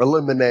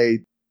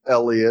eliminate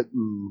Elliot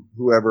and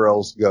whoever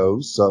else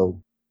goes.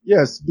 So,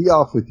 yes, be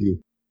off with you.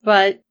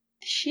 But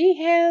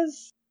she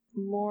has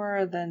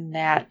more than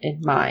that in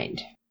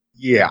mind.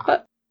 Yeah.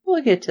 But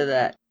we'll get to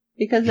that,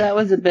 because that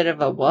was a bit of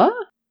a what?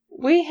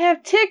 We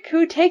have Tick,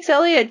 who takes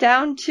Elliot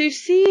down to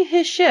see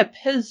his ship,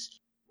 his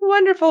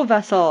wonderful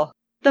vessel,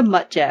 the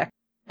Muttjack.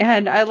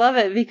 And I love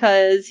it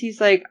because he's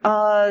like,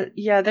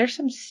 there's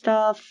some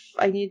stuff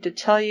I need to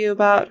tell you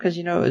about, because,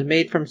 it was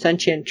made from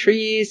sentient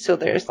trees, so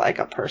there's like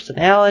a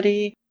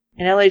personality.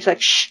 And Elliot's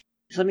like, shh,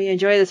 just let me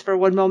enjoy this for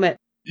one moment.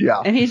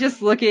 Yeah. And he's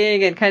just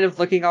looking and kind of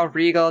looking all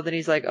regal. Then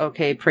he's like,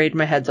 okay, parade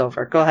my head's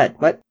over. Go ahead.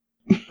 What?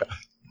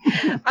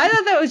 I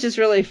thought that was just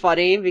really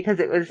funny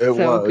because it was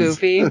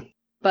goofy.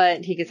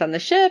 But he gets on the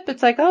ship.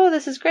 It's like, oh,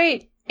 this is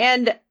great.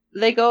 And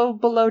they go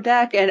below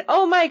deck and,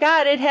 oh my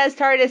God, it has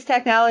TARDIS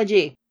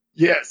technology.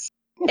 Yes.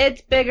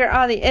 It's bigger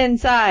on the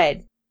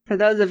inside. For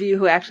those of you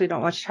who actually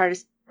don't watch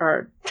TARDIS,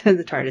 or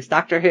the TARDIS,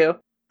 Doctor Who,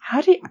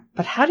 how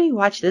do you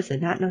watch this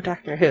and not know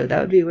Doctor Who?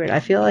 That would be weird. I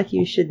feel like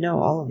you should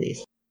know all of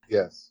these.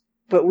 Yes.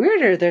 But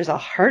weirder, there's a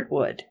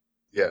heartwood.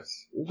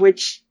 Yes.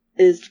 Which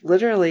is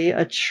literally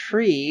a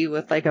tree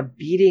with like a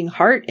beating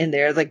heart in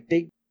there, like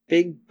big,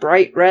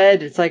 bright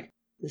red. It's like,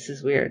 this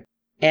is weird.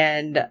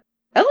 And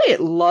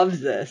Elliot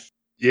loves this.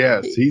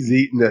 Yes, he's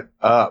eating it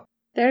up.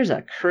 There's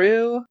a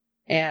crew,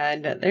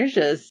 and there's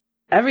just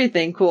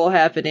everything cool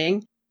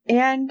happening.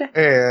 And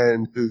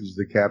who's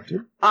the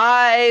captain?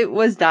 I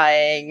was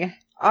dying.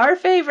 Our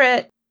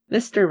favorite,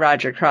 Mr.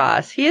 Roger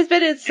Cross. He has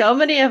been in so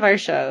many of our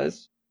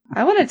shows.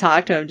 I want to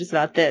talk to him just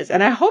about this.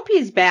 And I hope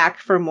he's back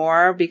for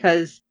more,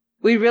 because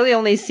we really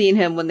only seen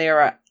him when they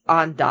were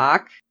on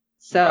dock.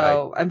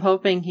 So I'm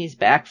hoping he's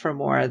back for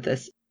more of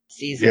this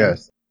season.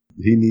 Yes.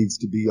 He needs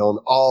to be on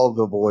all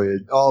the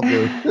voyages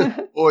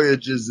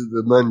of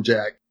the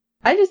Munjak.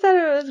 I just thought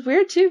it was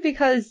weird too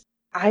because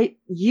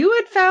you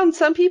had found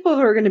some people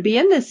who are going to be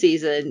in this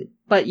season,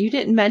 but you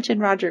didn't mention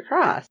Roger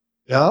Cross.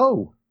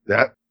 No,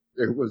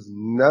 there was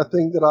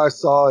nothing that I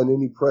saw in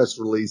any press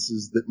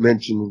releases that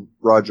mentioned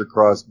Roger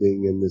Cross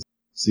being in this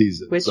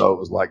season. So it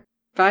was like,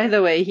 by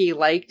the way, he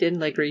liked and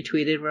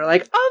retweeted. We're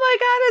like, oh my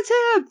God, it's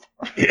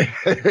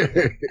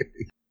him!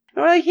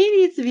 We're like, he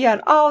needs to be on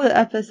all the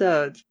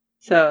episodes.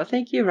 So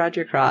thank you,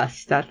 Roger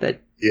Cross. Not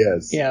that,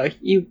 yes,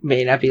 you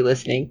may not be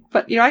listening,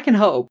 but I can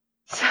hope.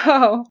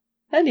 So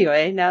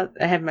anyway, now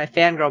I have my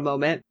fangirl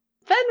moment.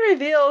 Fen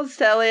reveals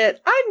to Elliot,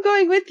 I'm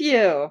going with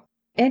you.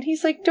 And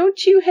he's like,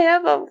 don't you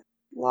have a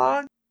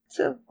log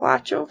to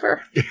watch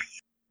over?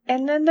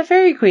 And then the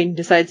Fairy Queen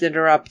decides to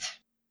interrupt.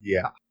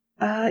 Yeah.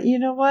 You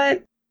know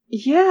what?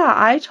 Yeah,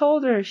 I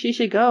told her she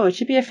should go. It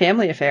should be a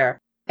family affair.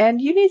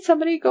 And you need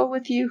somebody to go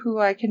with you who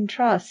I can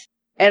trust.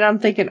 And I'm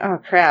thinking, oh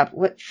crap,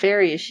 what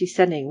fairy is she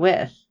sending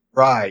with?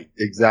 Right,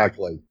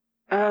 exactly.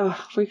 Oh,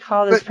 we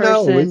call this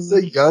person... No, it's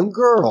a young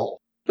girl.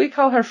 We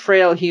call her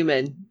Frail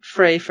Human,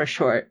 Frey for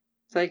short.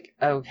 It's like,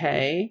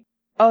 okay.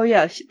 Oh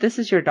yeah, this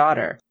is your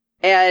daughter.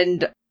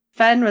 And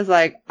Fen was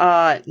like,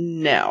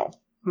 no.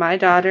 My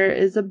daughter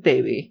is a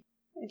baby.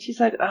 And she's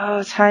like,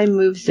 oh, time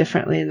moves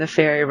differently in the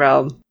fairy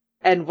realm.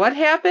 And what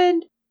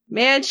happened?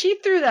 Man, she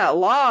threw that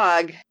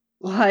log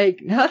like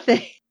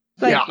nothing.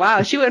 It's like,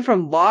 wow, she went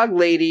from log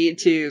lady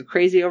to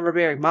crazy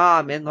overbearing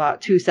mom in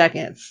about 2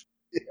 seconds.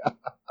 Yeah.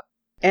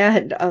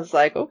 And I was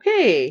like,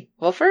 okay,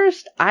 well,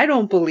 first, I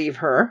don't believe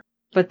her.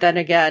 But then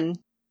again,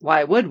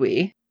 why would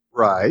we?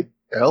 Right.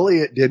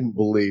 Elliot didn't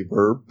believe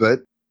her, but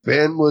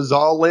Ben was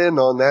all in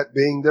on that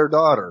being their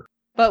daughter.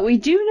 But we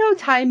do know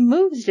time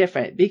moves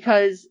different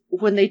because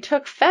when they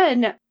took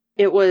Fen,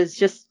 it was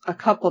just a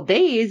couple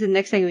days, and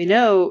next thing we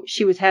know,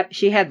 she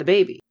had the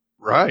baby.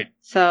 Right.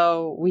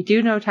 So we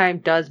do know time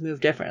does move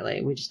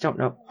differently. We just don't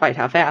know quite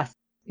how fast.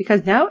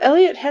 Because now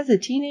Elliot has a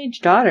teenage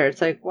daughter.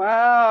 It's like,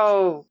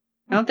 wow.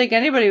 I don't think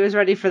anybody was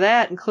ready for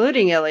that,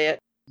 including Elliot.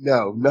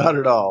 No, not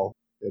at all.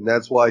 And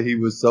that's why he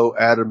was so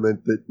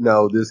adamant that,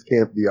 no, this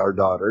can't be our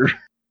daughter.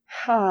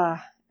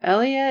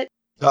 Elliot.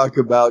 Talk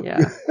about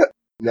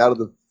out of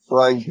the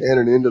frying pan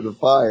and into the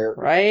fire.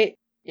 Right?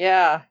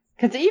 Yeah.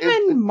 Because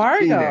even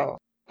Margot,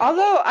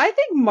 although I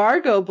think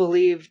Margot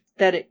believed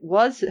that it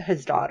was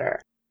his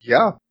daughter.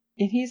 Yeah.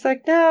 And he's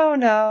like,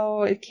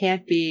 no, it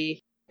can't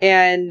be.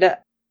 And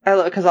I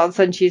look, because all of a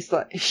sudden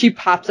she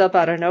pops up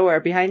out of nowhere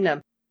behind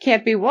him.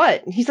 Can't be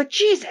what? And he's like,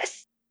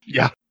 Jesus.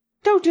 Yeah.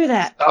 Don't do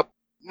that. Stop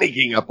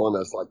sneaking up on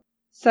us like.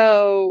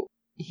 So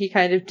he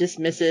kind of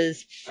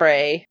dismisses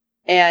Frey.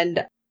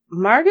 And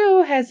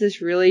Margot has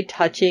this really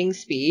touching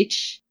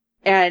speech.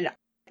 And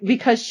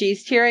because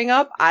she's tearing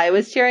up, I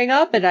was tearing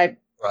up. And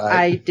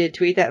I did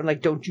tweet that. I'm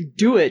like, don't you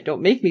do it.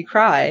 Don't make me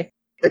cry.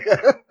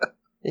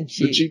 And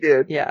she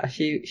did. Yeah,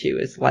 she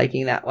was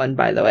liking that one,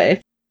 by the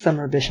way.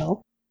 Summer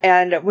Bishop.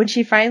 And when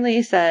she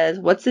finally says,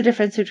 what's the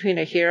difference between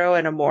a hero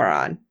and a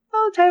moron?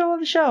 Oh, title of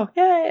the show.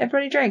 Yay,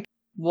 everybody drink.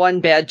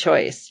 One bad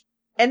choice.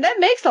 And that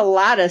makes a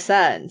lot of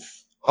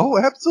sense. Oh,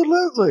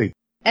 absolutely.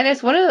 And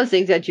it's one of those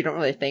things that you don't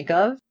really think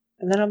of.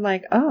 And then I'm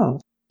like, oh,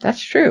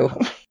 that's true.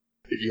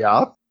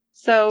 Yeah.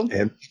 So.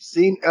 And you've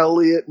seen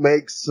Elliot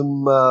make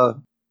some,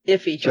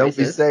 iffy choices. Shall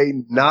we say,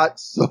 not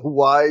so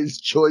wise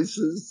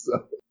choices.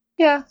 So.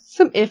 Yeah,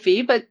 some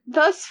iffy, but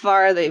thus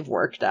far they've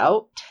worked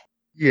out.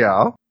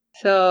 Yeah.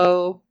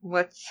 So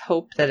let's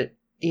hope that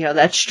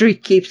that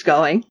streak keeps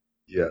going.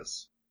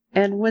 Yes.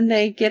 And when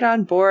they get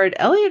on board,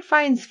 Elliot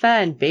finds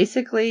Fen.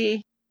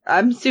 Basically,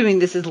 I'm assuming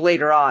this is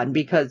later on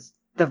because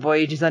the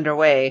voyage is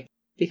underway.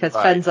 Because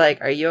Fen's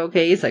like, are you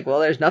okay? He's like, well,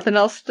 there's nothing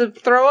else to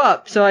throw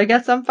up, so I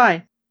guess I'm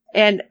fine.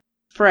 And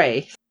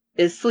Frey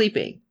is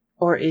sleeping.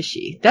 Or is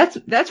she?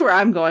 That's where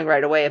I'm going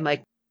right away. I'm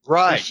like,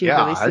 right, is she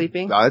really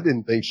sleeping? I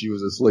didn't think she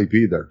was asleep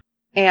either.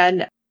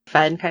 And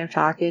Fen kind of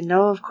talking,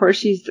 no, of course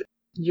she's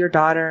your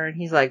daughter. And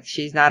he's like,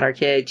 she's not our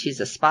kid, she's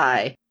a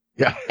spy.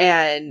 Yeah.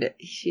 And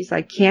she's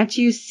like, can't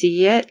you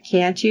see it?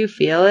 Can't you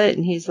feel it?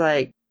 And he's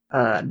like,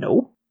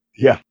 nope.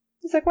 Yeah.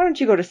 He's like, why don't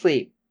you go to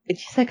sleep? And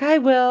she's like, I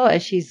will.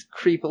 As she's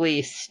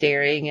creepily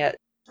staring at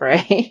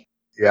Frey.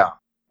 Yeah.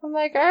 I'm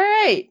like, all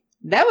right.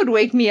 That would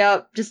wake me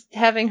up just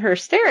having her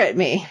stare at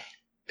me.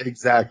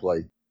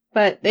 Exactly.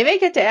 But they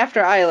make it to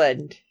After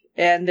Island.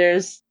 And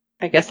there's,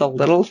 I guess, a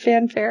little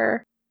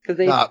fanfare.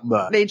 Because not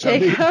much.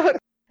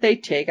 They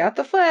take out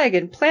the flag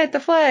and plant the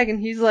flag, and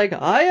he's like,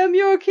 I am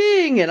your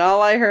king. And all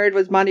I heard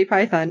was Monty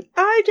Python,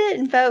 I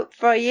didn't vote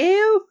for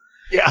you.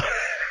 Yeah.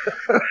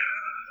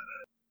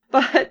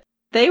 But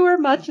they were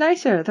much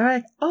nicer. They're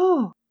like,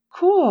 oh,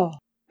 cool.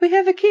 We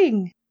have a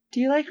king. Do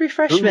you like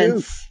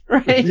refreshments?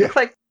 Right? Yeah. It's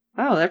like,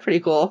 oh, they're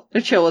pretty cool.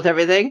 They're chill with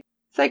everything.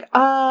 It's like,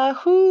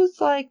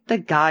 who's like the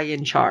guy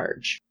in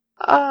charge?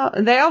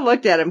 And they all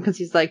looked at him because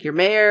he's like, your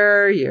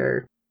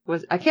mayor,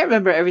 I can't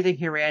remember everything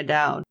he ran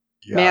down.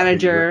 Yeah,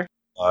 manager.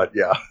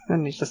 Yeah.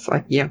 And he's just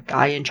like,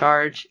 guy in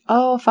charge.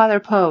 Oh, Father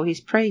Poe,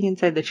 he's praying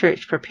inside the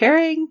church,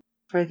 preparing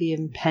for the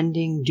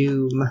impending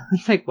doom.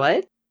 It's like,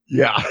 what?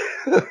 Yeah.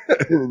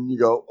 And you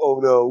go, oh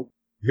no,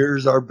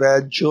 here's our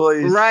bad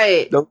choice.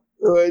 Right. Don't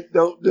do it.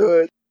 Don't do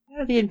it.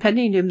 Yeah, the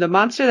impending doom, the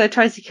monster that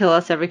tries to kill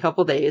us every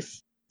couple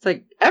days. It's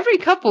like, every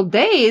couple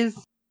days?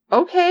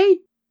 Okay,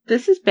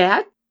 this is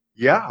bad.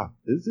 Yeah,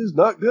 this is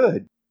not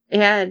good.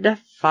 And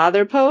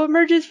Father Poe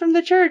emerges from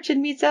the church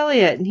and meets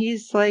Elliot, and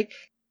he's like,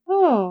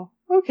 oh,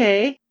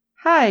 okay.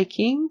 Hi,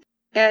 King.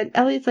 And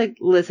Elliot's like,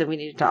 listen, we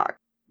need to talk.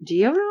 Do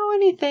you know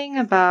anything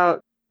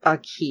about a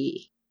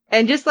key?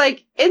 And just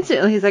like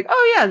instantly, he's like,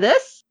 oh yeah,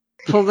 this?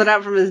 Pulls it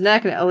out from his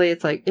neck, and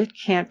Elliot's like, it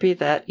can't be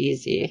that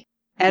easy.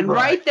 And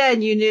right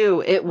then you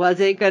knew it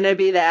wasn't going to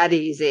be that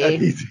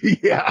easy.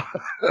 Yeah.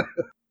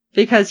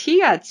 Because he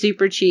got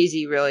super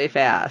cheesy really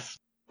fast.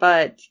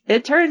 But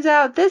it turns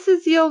out this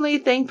is the only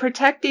thing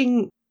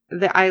protecting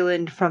the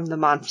island from the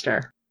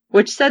monster.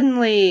 Which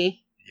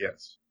suddenly,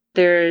 Yes,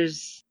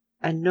 there's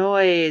a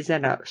noise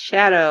and a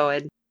shadow,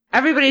 and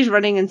everybody's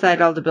running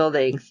inside all the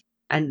buildings.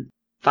 And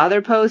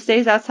Father Poe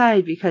stays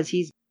outside because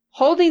he's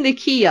holding the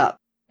key up.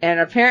 And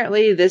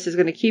apparently this is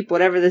going to keep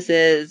whatever this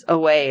is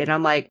away. And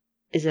I'm like,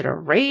 is it a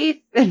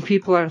wraith? And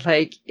people are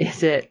like,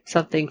 is it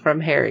something from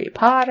Harry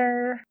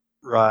Potter?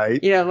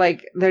 right. You know,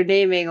 like, they're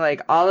naming,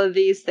 like, all of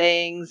these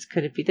things.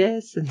 Could it be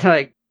this? And they're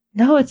like,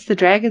 no, it's the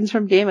dragons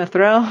from Game of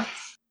Thrones.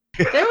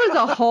 There was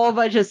a whole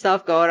bunch of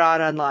stuff going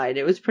on online.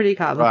 It was pretty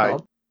comical.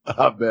 Right.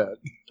 I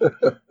bet.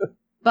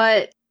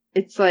 But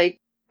it's like,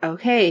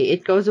 okay,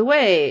 it goes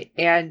away,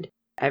 and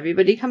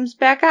everybody comes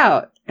back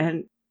out.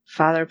 And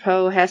Father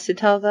Poe has to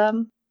tell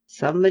them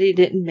somebody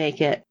didn't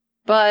make it.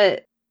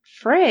 But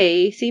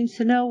Frey seems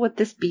to know what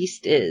this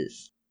beast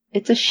is.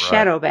 It's a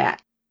shadow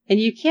bat. And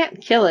you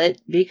can't kill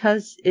it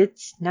because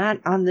it's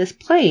not on this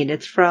plane.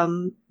 It's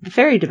from the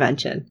fairy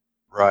dimension.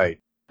 Right.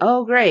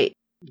 Oh, great.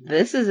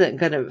 This isn't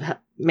going to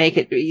make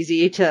it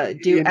easy to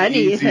do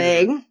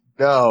anything.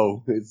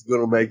 No, it's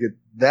going to make it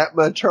that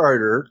much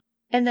harder.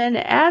 And then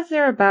as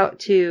they're about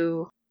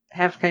to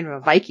have kind of a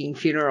Viking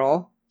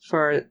funeral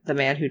for the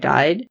man who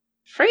died,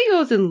 Frey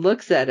goes and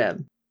looks at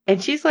him.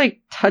 And she's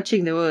like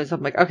touching the wounds.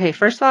 I'm like, okay,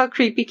 first of all,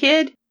 creepy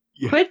kid,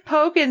 quit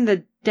poking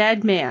the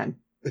dead man.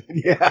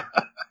 Yeah.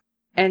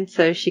 And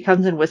so she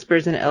comes and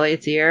whispers in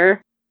Elliot's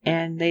ear,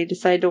 and they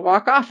decide to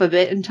walk off a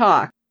bit and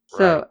talk.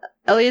 So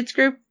Elliot's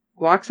group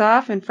walks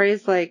off, and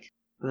Frey's like,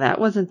 that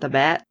wasn't the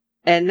bat.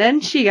 And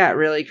then she got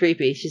really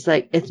creepy. She's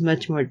like, it's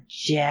much more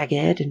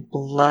jagged and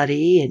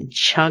bloody and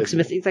chunks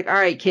missing. It's like, all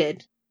right,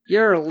 kid,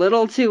 you're a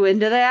little too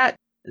into that.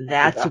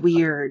 That's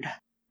weird.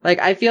 Like,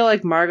 I feel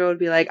like Margot would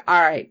be like,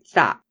 all right,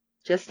 stop.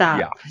 Just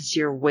stop. Because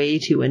you're way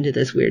too into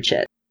this weird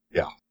shit.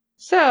 Yeah.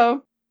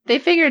 So they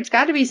figure it's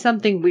got to be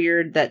something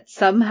weird that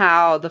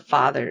somehow the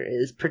father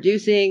is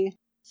producing.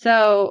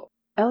 So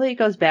Elliot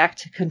goes back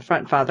to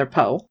confront Father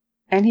Poe.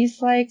 And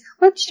he's like,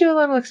 let's do a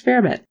little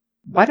experiment.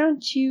 Why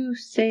don't you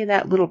say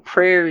that little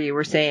prayer you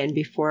were saying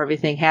before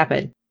everything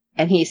happened?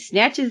 And he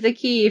snatches the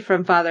key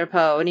from Father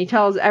Poe and he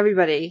tells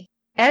everybody,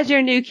 as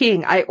your new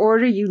king, I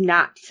order you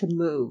not to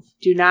move.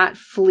 Do not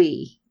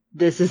flee.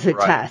 This is a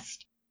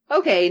test.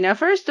 Okay, now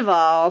first of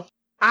all,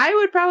 I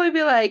would probably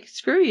be like,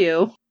 screw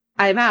you.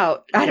 I'm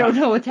out. I don't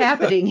know what's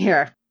happening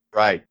here.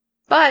 Right.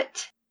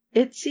 But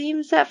it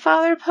seems that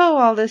Father Poe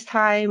all this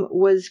time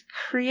was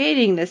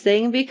creating this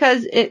thing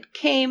because it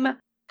came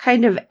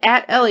kind of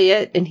at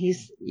Elliot, and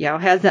he's,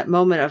 has that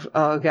moment of,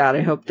 oh God,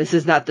 I hope this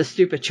is not the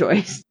stupid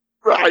choice.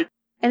 Right.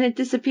 And it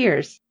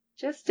disappears.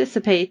 Just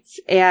dissipates.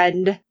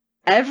 And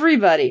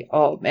everybody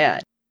kind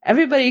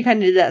of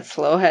did that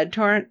slow head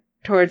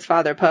towards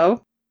Father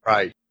Poe.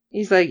 Right.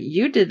 He's like,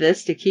 you did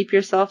this to keep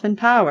yourself in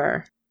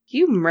power.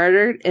 You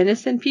murdered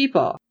innocent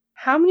people.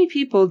 How many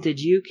people did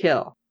you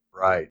kill?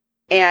 Right.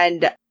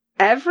 And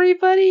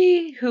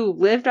everybody who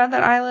lived on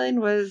that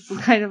island was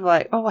kind of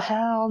like, oh,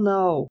 hell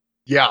no.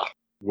 Yeah.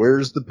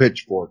 Where's the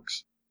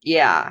pitchforks?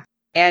 Yeah.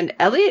 And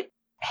Elliot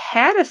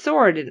had a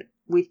sword, and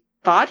we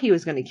thought he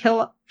was going to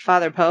kill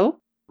Father Poe.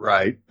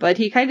 Right. But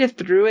he kind of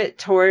threw it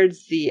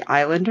towards the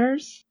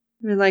islanders.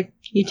 I mean, like,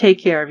 you take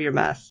care of your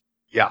mess.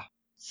 Yeah.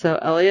 So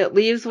Elliot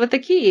leaves with the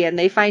key, and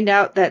they find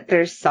out that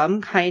there's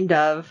some kind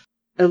of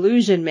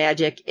illusion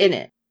magic in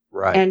it.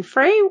 Right. And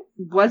Frey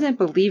wasn't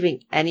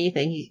believing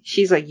anything.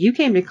 She's like, you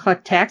came to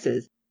collect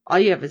taxes. All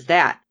you have is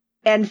that.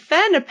 And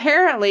Fen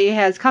apparently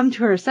has come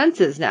to her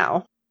senses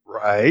now.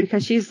 Right.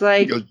 Because she's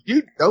like,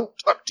 you don't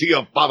talk to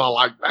your father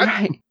like that.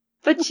 Right.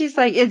 But she's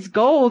like, it's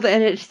gold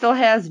and it still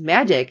has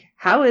magic.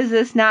 How is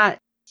this not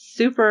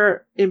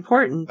super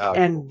important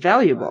and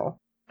valuable?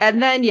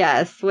 And then,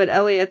 yes, when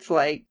Elliot's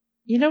like,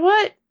 you know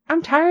what?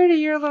 I'm tired of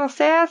your little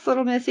sass,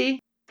 little missy.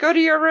 Go to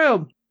your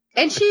room.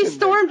 And she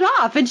stormed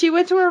off and she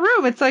went to her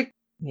room. It's like,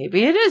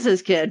 maybe it is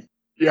his kid.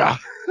 Yeah.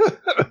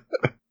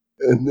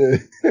 and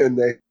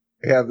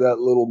they have that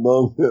little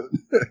moment,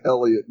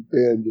 Elliot and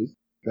Fen just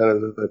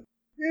kind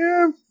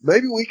of,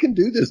 maybe we can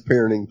do this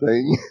parenting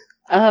thing.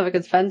 Oh,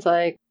 because Fen's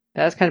like,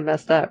 that's kind of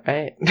messed up,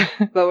 right?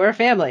 But we're a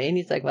family. And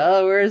he's like,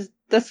 well, we're his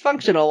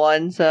dysfunctional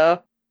one,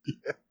 so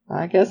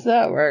I guess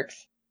that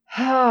works.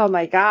 Oh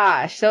my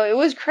gosh. So it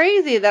was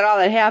crazy that all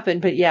that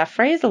happened, but yeah,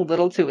 Frey's a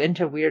little too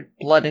into weird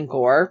blood and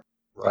gore.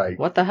 Right.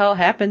 What the hell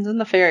happens in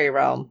the fairy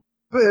realm?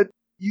 But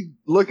you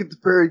look at the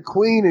Fairy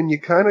Queen and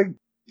you kind of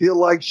feel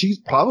like she's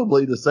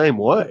probably the same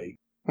way.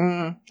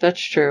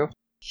 That's true.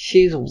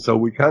 She's So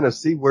we kind of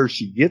see where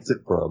she gets it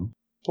from.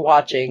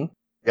 watching.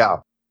 Yeah.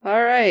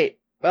 All right.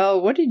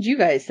 Well, what did you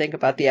guys think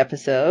about the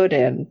episode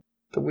and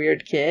the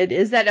weird kid?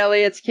 Is that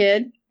Elliot's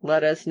kid?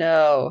 Let us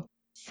know.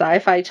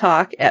 Sci-Fi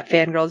Talk at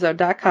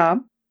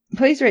fangirlzone.com.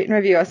 Please rate and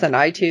review us on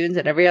iTunes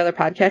and every other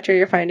podcatcher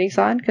you're finding us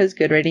on, because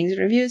good ratings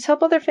and reviews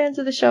help other fans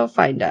of the show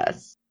find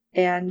us.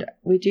 And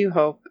we do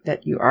hope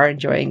that you are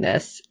enjoying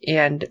this.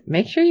 And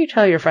make sure you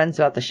tell your friends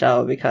about the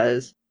show,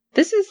 because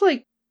this is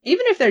like,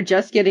 even if they're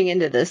just getting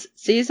into this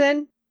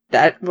season,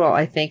 that will,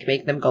 I think,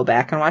 make them go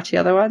back and watch the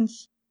other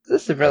ones.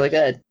 This is really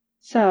good.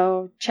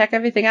 So check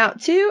everything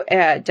out too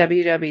at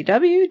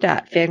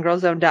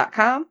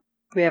www.fangirlzone.com.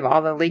 We have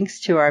all the links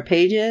to our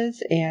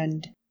pages,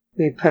 and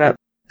we put up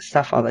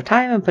stuff all the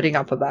time. I'm putting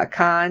up about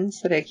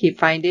cons that I keep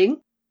finding.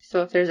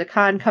 So if there's a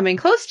con coming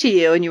close to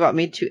you and you want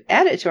me to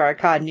add it to our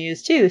con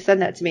news too,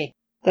 send that to me.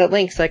 That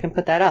link so I can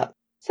put that up.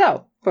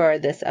 So for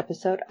this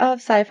episode of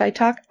Sci-Fi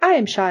Talk, I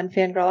am Sean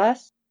Fangirl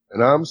S.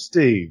 And I'm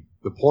Steve.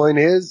 The point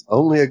is,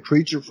 only a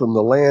creature from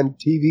the land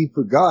TV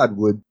for God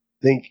would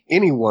think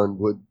anyone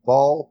would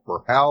fall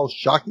for how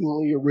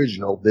shockingly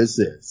original this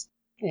is.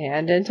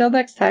 And until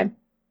next time.